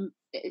then,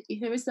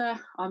 is there,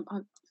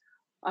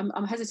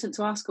 I'm hesitant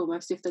to ask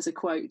almost if there's a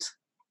quote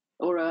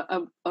or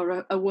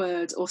a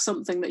word or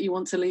something that you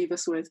want to leave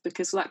us with,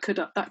 because that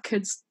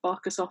could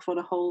spark us off on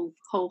a whole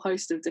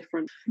host of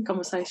different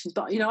conversations.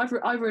 But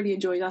I've really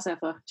enjoyed, as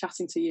ever,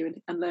 chatting to you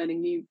and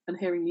learning new and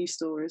hearing new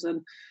stories.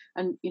 And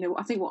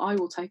I think what I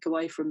will take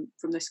away from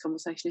this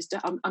conversation is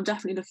I'm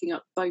definitely looking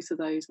at both of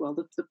those. Well,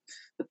 the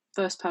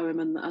first poem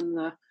and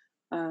the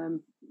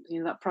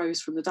that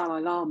prose from the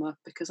Dalai Lama,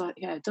 because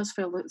it does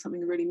feel like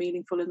something really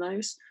meaningful in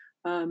those.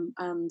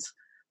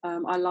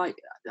 I like,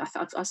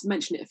 I've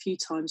mentioned it a few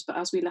times, but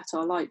as we let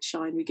our light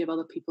shine, we give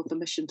other people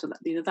permission to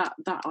let,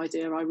 that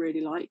idea I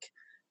really like,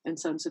 in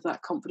terms of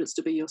that confidence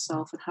to be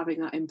yourself and having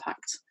that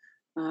impact,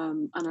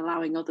 and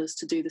allowing others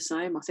to do the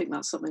same. I think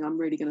that's something I'm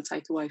really going to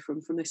take away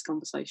from this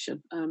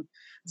conversation.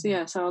 So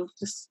I'll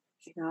just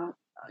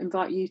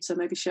invite you to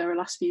maybe share a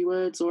last few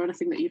words or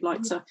anything that you'd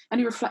like to,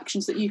 any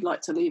reflections that you'd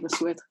like to leave us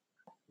with.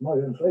 My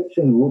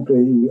reflection would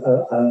be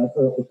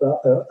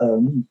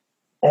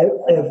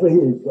every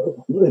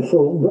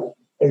little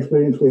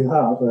experience we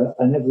have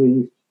and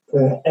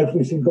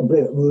every single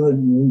bit of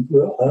learning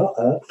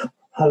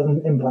has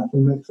an impact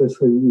and makes us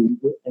who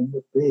we end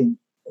up being.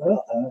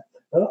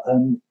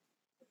 And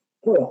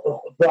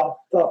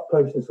that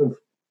process of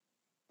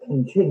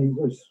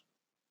continuous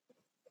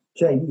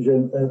change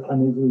and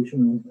evolution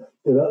and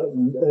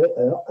development,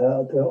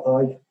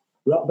 I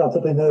wrap that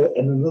up in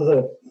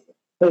another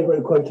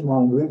favourite quote of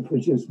mine,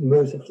 which is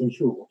mercifully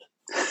short.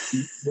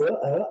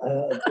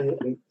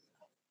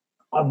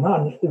 A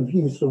man who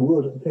views the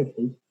world at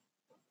 50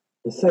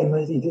 the same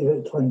as he did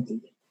at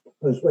 20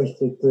 has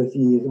wasted 30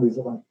 years of his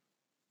life.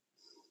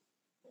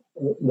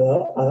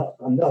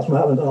 And that's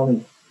my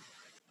Army.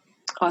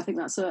 I think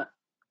that's a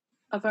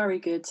very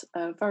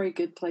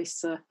good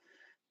place to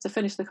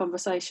finish the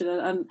conversation.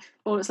 And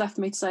all that's left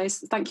for me to say is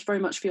thank you very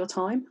much for your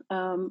time.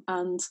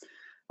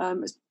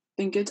 It's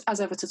been good as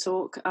ever to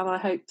talk, and I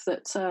hope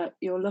that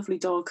your lovely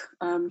dog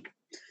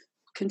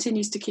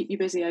continues to keep you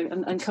busy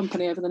and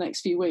company over the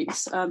next few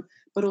weeks,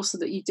 but also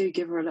that you do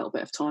give her a little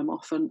bit of time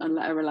off and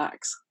let her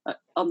relax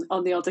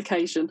on the odd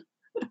occasion.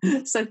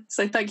 So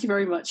thank you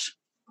very much.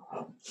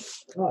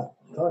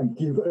 Thank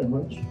you very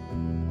much.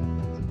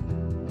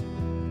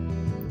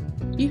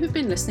 You have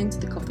been listening to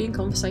the Coffee and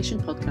Conversation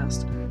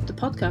podcast, the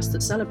podcast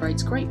that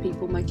celebrates great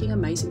people making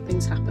amazing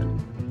things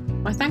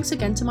happen. My thanks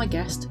again to my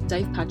guest,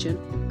 Dave Padgen,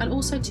 and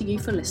also to you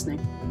for listening.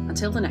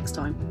 Until the next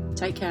time,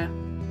 take care.